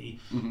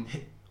busy,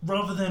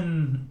 rather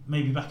than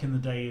maybe back in the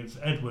day of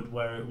Edward,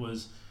 where it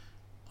was,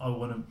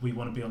 we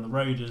want to be on the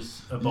road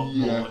as a lot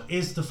more.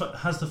 Has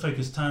the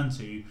focus turned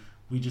to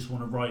we just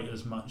want to write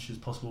as much as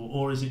possible,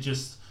 or is it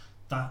just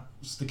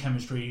that's the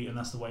chemistry and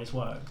that's the way it's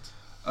worked?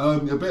 A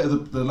bit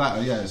of the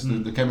latter, yeah.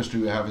 The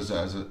chemistry we have as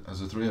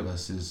a three of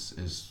us is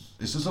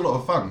it's just a lot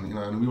of fun, you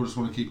know, and we all just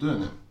want to keep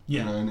doing it,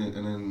 you know,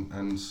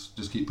 and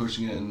just keep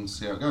pushing it and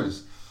see how it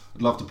goes.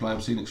 I'd love to play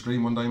Obscene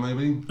Extreme one day,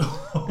 maybe.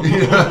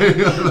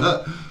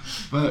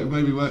 but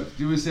maybe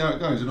we'll see how it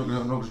goes. I'm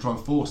not going to try and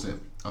force it.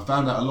 I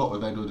found out a lot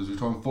with Edward is we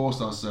try and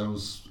force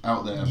ourselves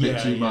out there a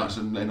bit too much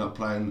and end up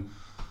playing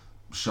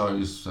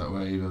shows that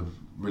were either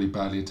really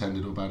badly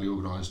attended or badly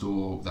organised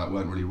or that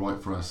weren't really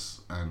right for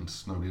us and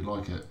nobody would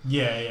like it.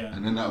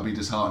 And then that would be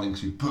disheartening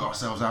because we put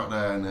ourselves out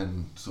there and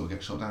then sort of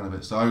get shot down a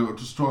bit. So I'll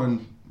just try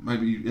and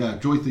maybe,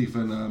 Joy Thief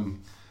and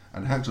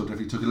Hackjob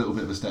definitely took a little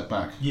bit of a step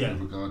back with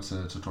regard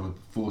to trying to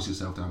force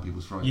yourself down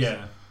people's throats.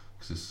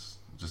 Because it's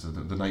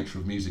just the nature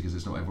of music is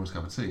it's not everyone's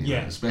cup of tea. You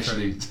know?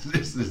 Especially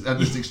at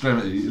this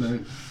extremity, you know.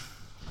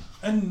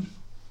 And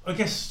I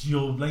guess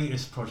your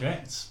latest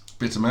project,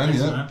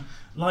 Bitterman,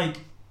 like,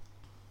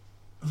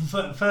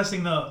 first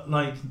thing that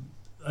like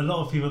a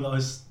lot of people that I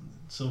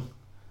sort of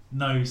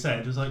know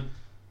said was like,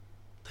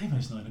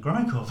 Damo's not in a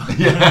grindcore.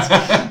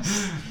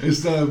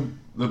 It's the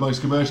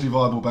most commercially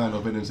viable band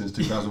I've been in since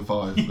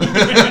 2005.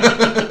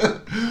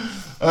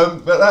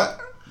 But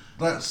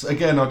that's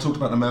again, I talked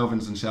about the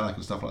Melvins and Shellac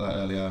and stuff like that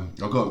earlier.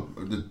 I've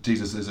got the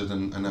Jesus Lizard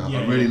and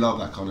I really love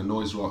that kind of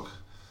noise rock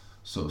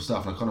sort of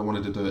stuff, and I kind of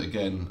wanted to do it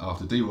again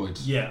after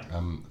D-Roids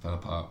fell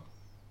apart.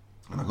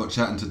 And I got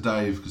chatting to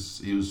Dave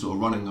because he was sort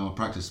of running our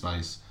practice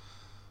space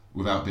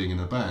without being in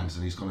a band,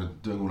 and he's kind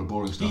of doing all the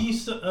boring stuff. He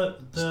used to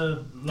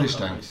the Fish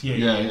Tank,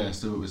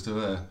 still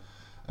there,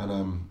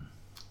 and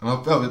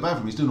I felt a bit bad for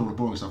him. He's doing all the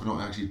boring stuff, and not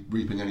actually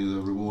reaping any of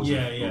the rewards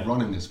of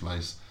running this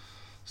place.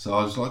 So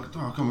I was like,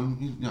 oh, come on,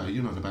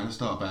 you're not in a band, let's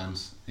start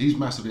bands. He's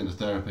massively into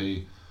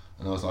therapy,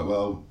 and I was like,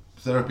 well,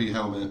 therapy,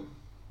 Helmet,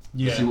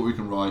 let's see what we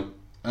can write.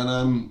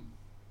 And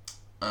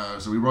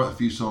so we wrote a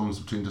few songs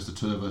between just the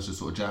two of us, just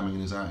sort of jamming in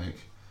his attic.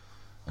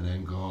 And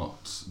then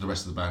got the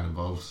rest of the band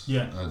involved.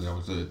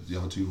 The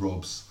other two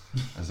Robs,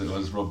 as it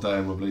was, Rob Day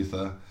and Rob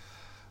Luther,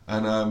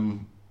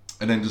 and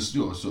then just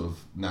sort of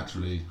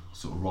naturally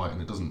sort of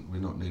writing. We're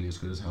not nearly as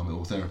good as Helmet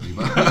or Therapy,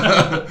 but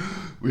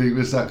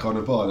it's that kind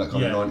of vibe, that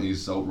kind of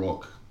 90s alt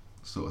rock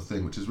sort of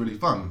thing, which is really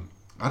fun.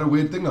 I had a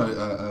weird thing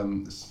though.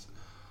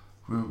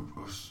 We were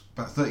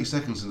about 30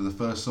 seconds into the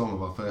first song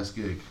of our first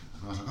gig,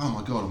 and I was like, oh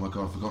my god,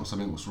 I've forgotten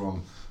something. What's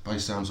wrong?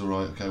 Bass sounds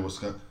alright. Okay, what's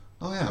going?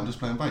 Oh yeah, I'm just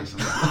playing bass.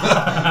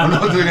 I'm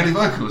not doing any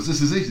vocals.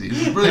 This is easy.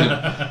 This is brilliant.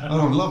 I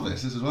love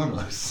this. This is well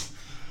nice.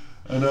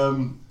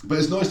 And but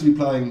it's nice to be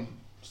playing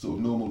sort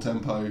of normal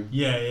tempo.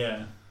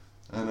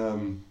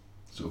 And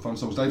sort of fun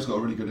songs. Dave's got a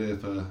really good ear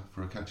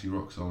for a catchy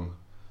rock song,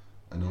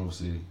 and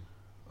obviously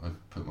I've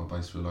put my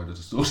bass through a load of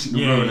distortion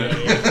and ruin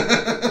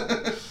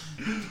it.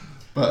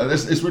 But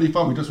it's really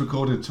fun. We just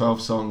recorded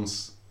 12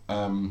 songs,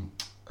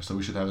 so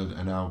we should have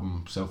an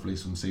album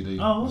self-released on CD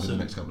within the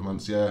next couple of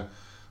months.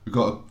 We've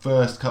got a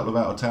first couple of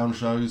out-of-town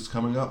shows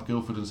coming up,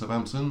 Guildford and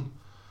Southampton.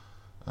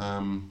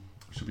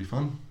 Should be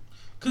fun.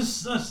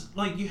 Because that's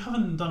like, you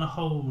haven't done a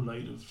whole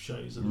load of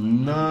shows.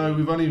 No,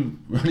 we've only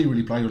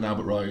really played on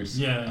Albert Road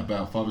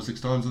about 5 or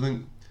 6 times, I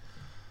think.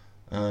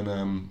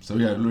 And so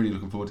really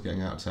looking forward to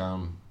getting out of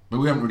town. But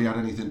we haven't really had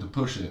anything to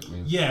push it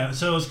with.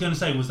 So I was going to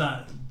say, was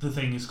that the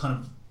thing, is kind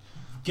of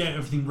get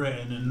everything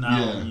written and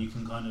now you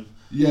can kind of...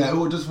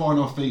 or just find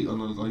our feet on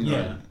the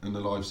in the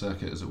live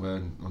circuit, as it were,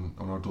 on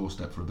our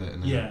doorstep for a bit,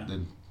 and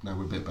then now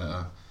we're a bit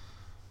better,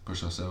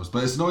 push ourselves.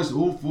 But it's nice.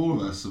 All 4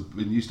 of us have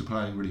been used to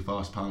playing really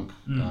fast punk,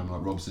 like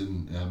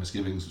Robson,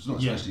 Misgivings. It's not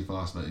especially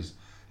fast, but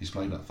he's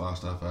played that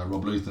fast stuff.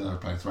 Rob Luther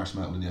played thrash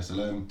metal in the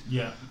SLM.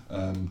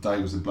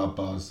 Dave was in Blood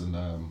Buzz and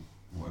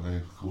what are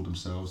they called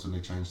themselves? And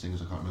they changed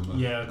things. I can't remember.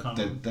 I can't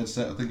remember. Dead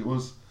Set, I think it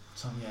was.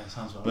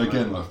 Sounds right. But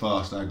again, like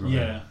fast,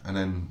 aggro. And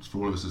then for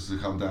all of us to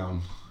come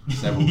down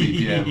several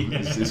BPM,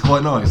 it's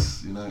quite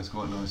nice. It's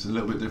quite nice. It's a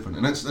little bit different,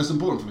 and that's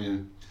important for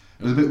me.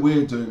 It was a bit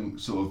weird doing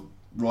sort of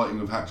writing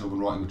with Hackjob and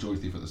writing with Joy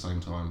Thief at the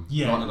same time.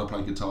 Granted, I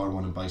play guitar in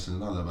one and bass in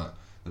another, but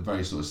they're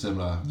very sort of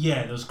similar.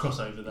 There was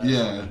crossover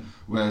there.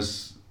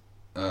 Whereas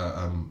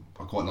I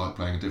quite like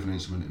playing a different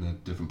instrument in a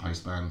different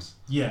paced band.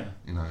 It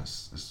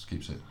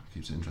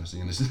keeps it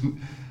interesting, and it's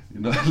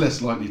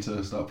less likely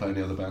to start playing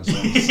the other band's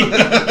songs.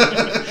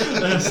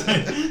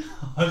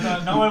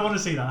 Now I want to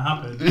see that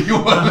happen.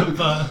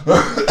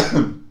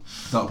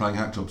 Start playing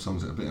Hackjob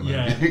songs at a bit of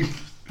maybe.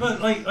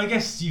 But like, I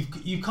guess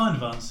you've kind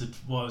of answered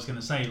what I was going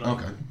to say.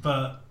 Like,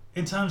 but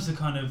in terms of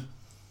kind of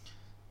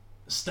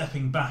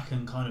stepping back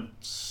and kind of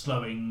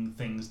slowing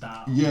things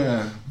down,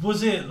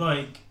 was it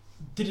like?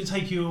 Did it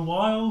take you a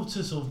while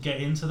to sort of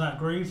get into that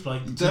groove,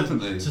 like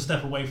definitely to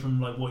step away from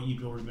like what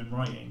you'd already been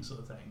writing, sort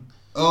of thing?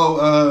 Well,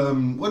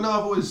 no,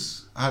 I've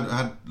always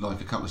had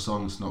like a couple of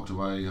songs knocked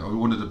away. I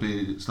wanted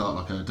to start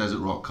like a desert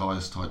rock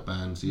Caius type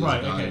band years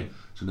ago,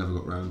 which I never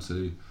got round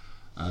to.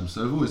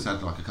 So I've always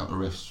had like a couple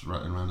of riffs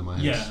running around in my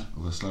head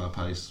of a slower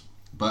pace.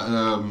 But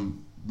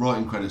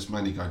writing credits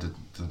mainly go to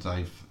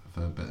Dave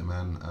for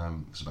Bitterman.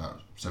 It's about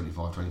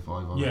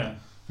 75-25. I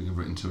think I've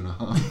written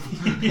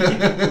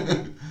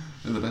 2.5.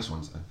 They're the best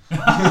ones though.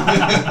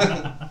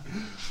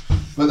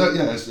 But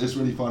it's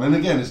really fun. And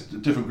again, it's a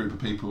different group of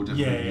people,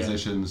 different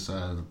musicians.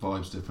 The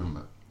vibe's different,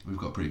 but we've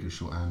got a pretty good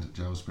shorthand. It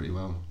gels pretty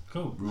well.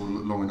 Cool. We're all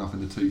long enough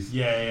in the tooth.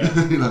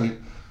 Yeah. You know.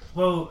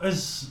 Well,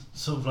 as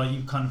sort of like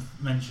you kind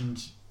of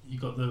mentioned, you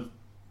got the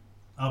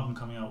album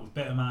coming out with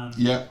Bitter Man.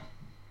 Yeah.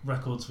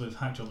 Records with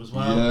Hack Job as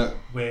well. Yeah.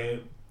 We're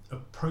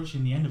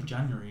approaching the end of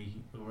January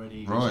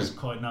already, right. which is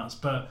quite nuts.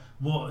 But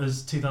what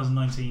has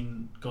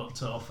 2019 got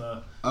to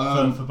offer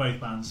for both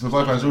bands? For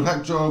both bands, with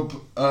Hack Job,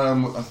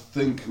 I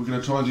think we're going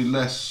to try and do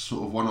less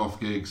sort of one-off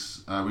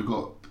gigs. We've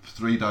got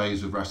 3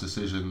 days with Rash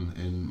Decision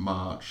in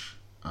March.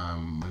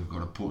 We've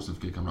got a Portsmouth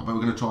gig coming up, but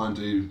we're going to try and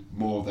do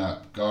more of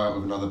that. Go out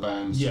with another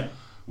band. Yeah.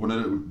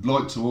 Would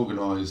like to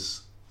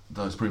organise,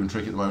 though it's proven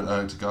tricky at the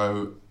moment, to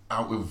go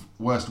out with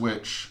Worst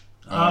Witch.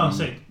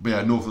 Sick. But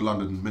yeah, north of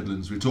London,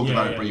 Midlands. We talked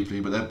about it briefly,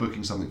 but they're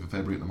booking something for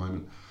February at the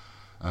moment.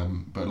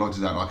 But I'd like to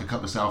do that, like a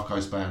couple of South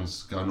Coast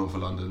bands go north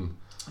of London.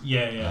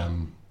 Yeah.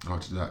 I'd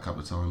like to do that a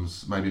couple of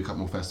times, maybe a couple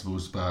more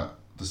festivals. But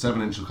the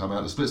 7-inch will come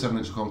out. The split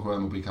 7-inch of Conqueror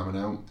will be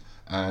coming out,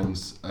 and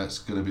it's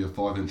going to be a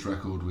 5-inch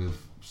record with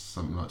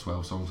something like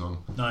 12 songs on.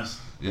 Nice.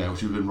 Yeah,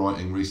 which we've been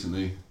writing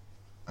recently,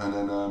 and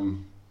then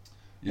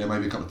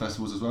maybe a couple of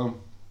festivals as well.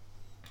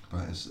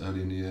 But it's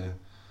early in the year,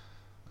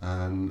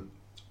 and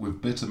with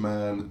Bitter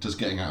Man, just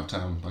getting out of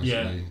town, basically.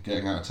 Yeah.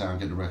 Getting out of town,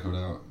 getting the record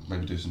out,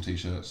 maybe do some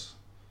t-shirts.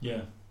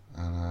 Yeah.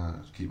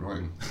 And keep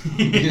writing.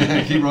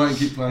 Keep writing,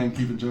 keep playing,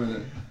 keep enjoying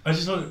it. I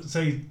just want to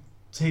say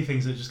 2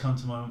 things that just come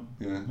to my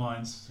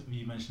mind,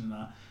 you mentioned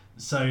that.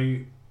 So,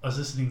 I was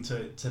listening to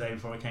it today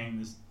before I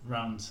came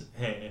round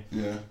here.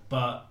 Yeah.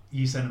 But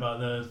you said about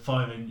the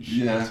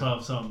 5-inch,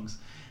 12 songs.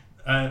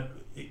 Are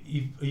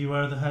you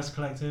aware of the Hearst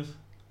Collective?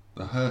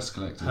 The Hearst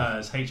Collective?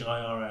 Hearst,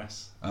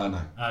 Hirs. No.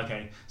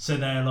 Okay, so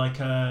they're like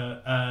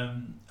a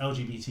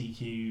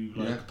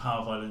LGBTQ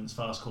power violence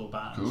fastcore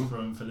band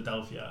from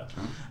Philadelphia.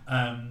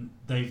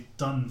 They've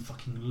done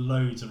fucking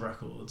loads of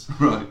records,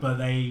 right? But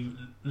they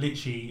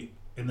literally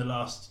in the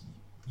last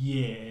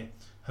year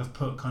have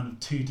put kind of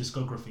 2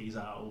 discographies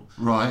out,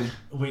 right?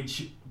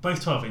 Which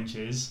both 12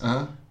 inches.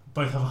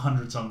 Both have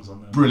 100 songs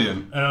on them.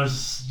 Brilliant. And I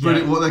was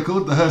brilliant. What are they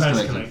called? The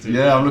Hearst Collective.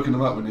 Yeah, I'm looking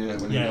them up when you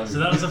so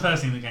that was the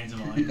first thing that came to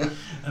mind.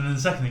 And then the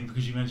second thing,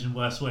 because you mentioned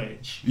Worst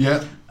Witch.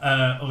 Yeah.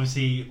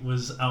 Obviously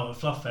was out at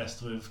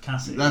Flufffest with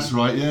Cassie. That's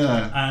right.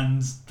 Yeah.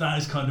 And that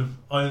is kind of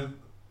I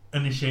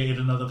initiated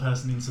another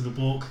person into the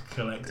Bork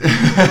Collective.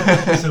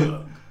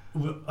 So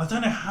I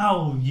don't know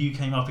how you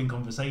came up in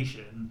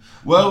conversation.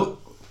 Well.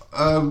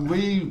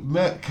 We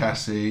met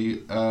Cassie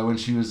when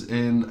she was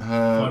in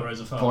her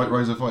Fight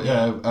Rosa Fight.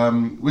 Yeah.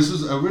 This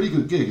was a really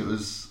good gig. It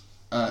was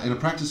in a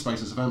practice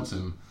space in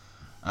Southampton,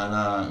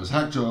 and it was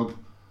Hack Job,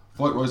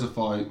 Fight Rosa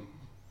Fight,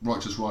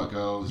 Righteous Riot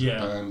Girls,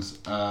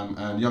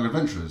 and Young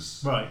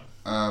Adventurers. Right.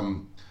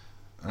 And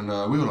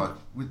we were like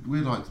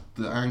we're like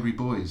the Angry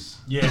Boys.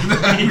 Yeah.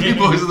 The Angry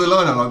Boys of the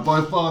lineup, like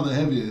by far the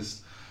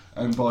heaviest,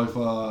 and by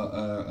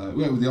far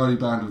we're the only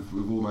band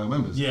with all male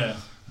members. Yeah.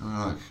 And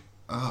we're like.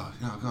 Oh,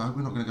 God,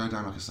 we're not going to go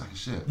down like a sack of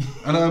shit.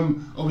 And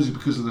obviously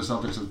because of the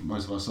subjects of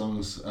most of our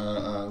songs,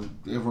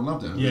 everyone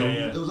loved it.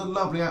 It was a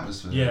lovely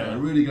atmosphere, a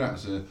really good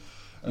atmosphere.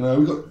 And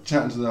we got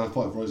chatting to the Fight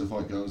for Rosa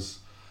Fight girls,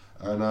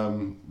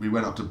 and we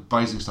went up to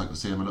Basingstoke to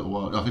see them a little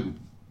while. I think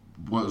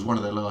it was one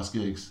of their last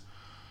gigs.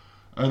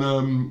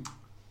 And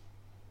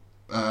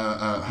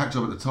Hack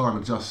Job at the time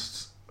had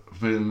just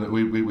been,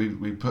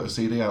 we put a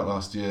CD out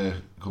last year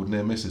called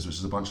Near Misses, which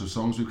is a bunch of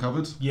songs we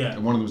covered. Yeah.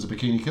 And one of them was a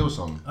Bikini Kill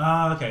song.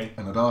 Ah, okay.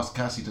 And I'd asked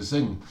Cassie to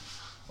sing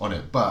on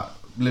it, but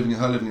living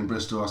in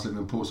Bristol, us living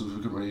in Portsmouth,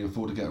 we couldn't really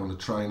afford to get her on the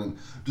train, and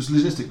just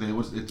logistically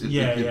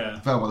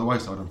it fell by the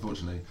wayside,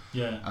 unfortunately.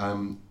 Yeah.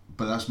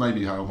 But that's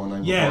maybe how my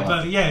name. Yeah,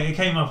 but it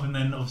came up, and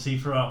then obviously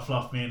throughout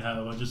Fluff, me and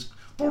her were just.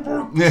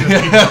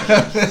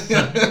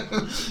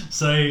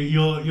 So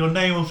your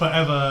name will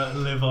forever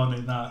live on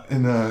in that.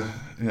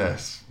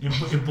 Yes. In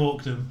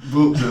Borkdom.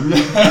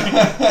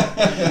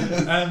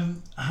 Yeah.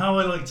 How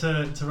I like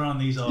to round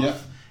these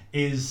off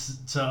is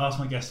to ask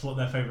my guests what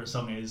their favourite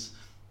song is,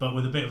 but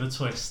with a bit of a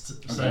twist.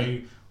 Okay. So,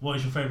 what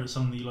is your favourite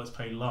song that you like to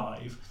play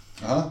live?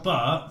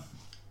 But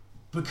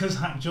because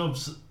Hack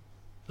Job's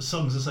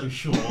songs are so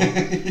short,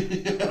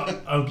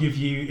 I'll give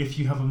you, if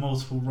you have a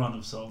multiple run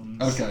of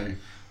songs. Okay.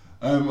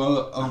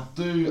 I'll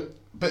do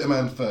Bitter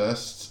Man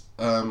first.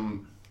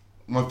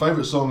 My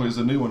favourite song is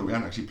a new one that we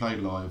haven't actually played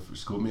live, which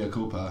is called Mea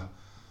Culpa,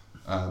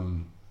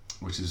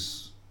 which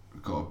has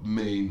got a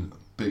mean,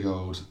 big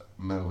old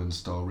Melvin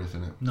style riff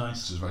in it.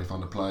 Nice. Which is very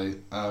fun to play.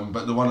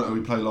 But the one that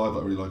we play live that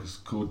I really like is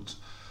called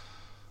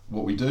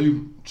What We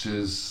Do, which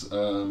is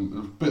a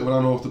bit of an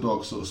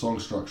unorthodox sort of song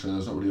structure.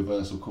 There's not really a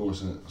verse or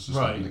chorus in it. It's just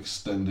like an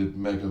extended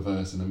mega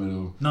verse in the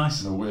middle.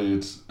 Nice. And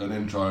an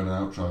intro and an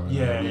outro and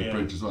a weird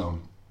bridge as well.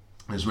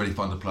 It's really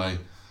fun to play.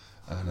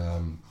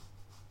 And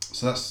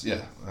so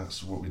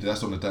that's what we do.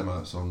 That's on the demo.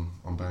 That's on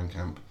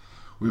Bandcamp.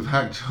 With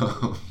Hack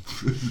Job,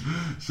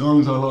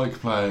 songs I like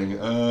playing.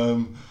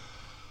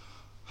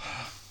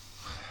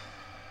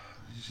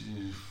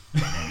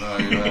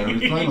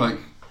 We play like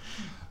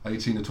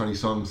 18 to 20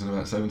 songs in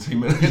about 17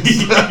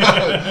 minutes.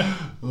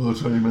 Oh,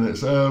 20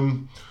 minutes. I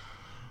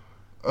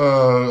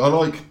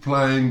like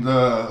playing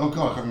the... Oh,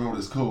 God, I can't remember what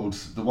it's called.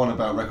 The one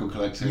about record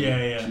collecting. Yeah.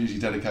 It's usually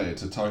dedicated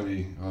to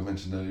Tony, who I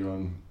mentioned earlier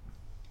on,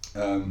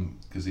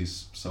 because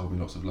he's sold me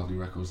lots of lovely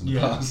records in the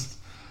past.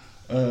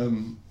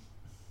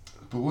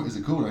 But what is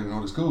it called? I don't even know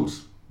what it's called.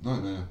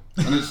 Nightmare.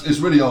 And it's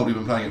really old. We've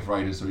been playing it for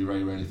ages, so we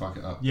very rarely fuck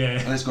it up. Yeah.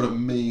 And it's got a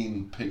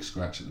mean pick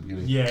scratch at the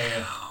beginning. Yeah.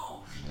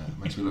 Yeah, it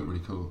makes me look really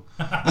cool.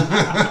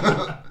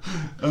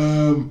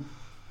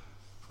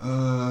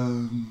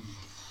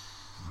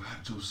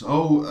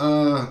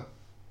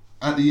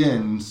 At the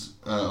end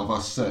of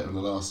our set in the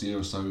last year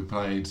or so, we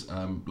played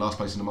Last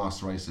Place in the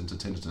Master Race into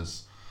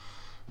Tinnitus,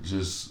 which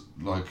is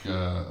like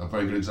a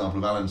very good example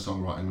of Alan's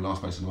songwriting.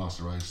 Last Place in the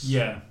Master Race.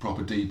 Yeah.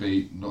 Proper D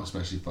beat, not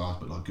especially fast,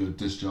 but like good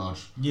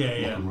discharge.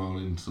 Yeah. Rock and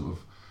rolling sort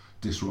of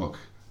disc rock.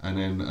 And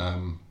then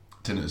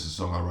Tinnitus is a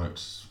song I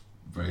wrote,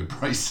 very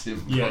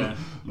abrasive. Yeah.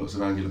 Lots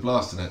of angular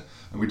blast in it,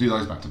 and we do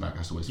those back to back.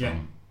 That's always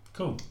fun.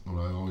 Cool.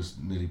 Although I always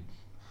nearly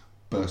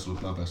burst all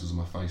the blood vessels on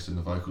my face in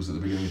the vocals at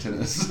the beginning of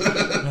Tinnitus.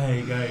 There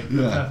you go.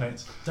 Yeah.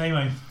 Perfect.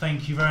 Damo,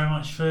 thank you very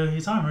much for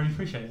your time. Really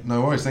appreciate it.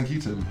 No worries. Thank you,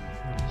 Tim.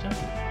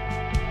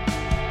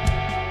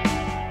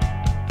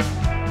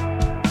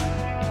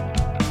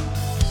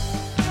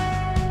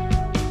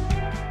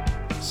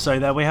 So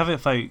there we have it,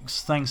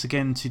 folks. Thanks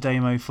again to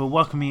Damo for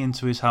welcoming me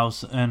into his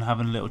house and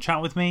having a little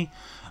chat with me.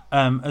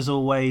 As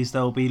always,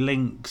 there will be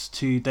links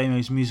to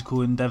Damo's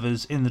musical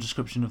endeavours in the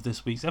description of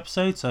this week's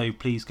episode, so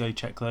please go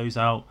check those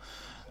out.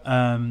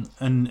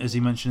 And as he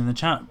mentioned in the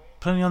chat,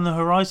 plenty on the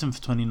horizon for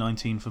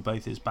 2019 for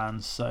both his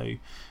bands, so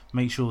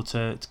make sure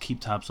to keep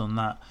tabs on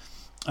that.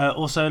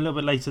 Also, a little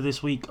bit later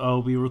this week,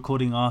 I'll be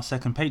recording our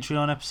second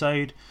Patreon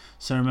episode,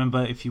 so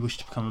remember, if you wish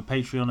to become a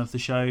Patreon of the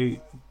show,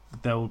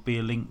 there will be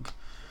a link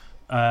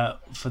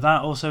for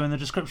that also in the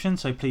description,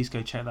 so please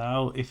go check that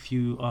out if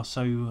you are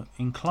so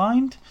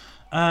inclined.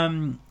 I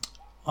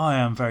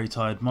am very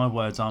tired, my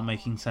words aren't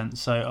making sense,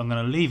 so I'm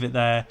going to leave it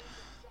there.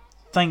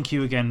 Thank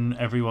you again,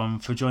 everyone,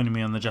 for joining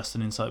me on the Just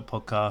an Insight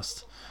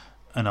podcast,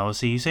 and I will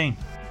see you soon.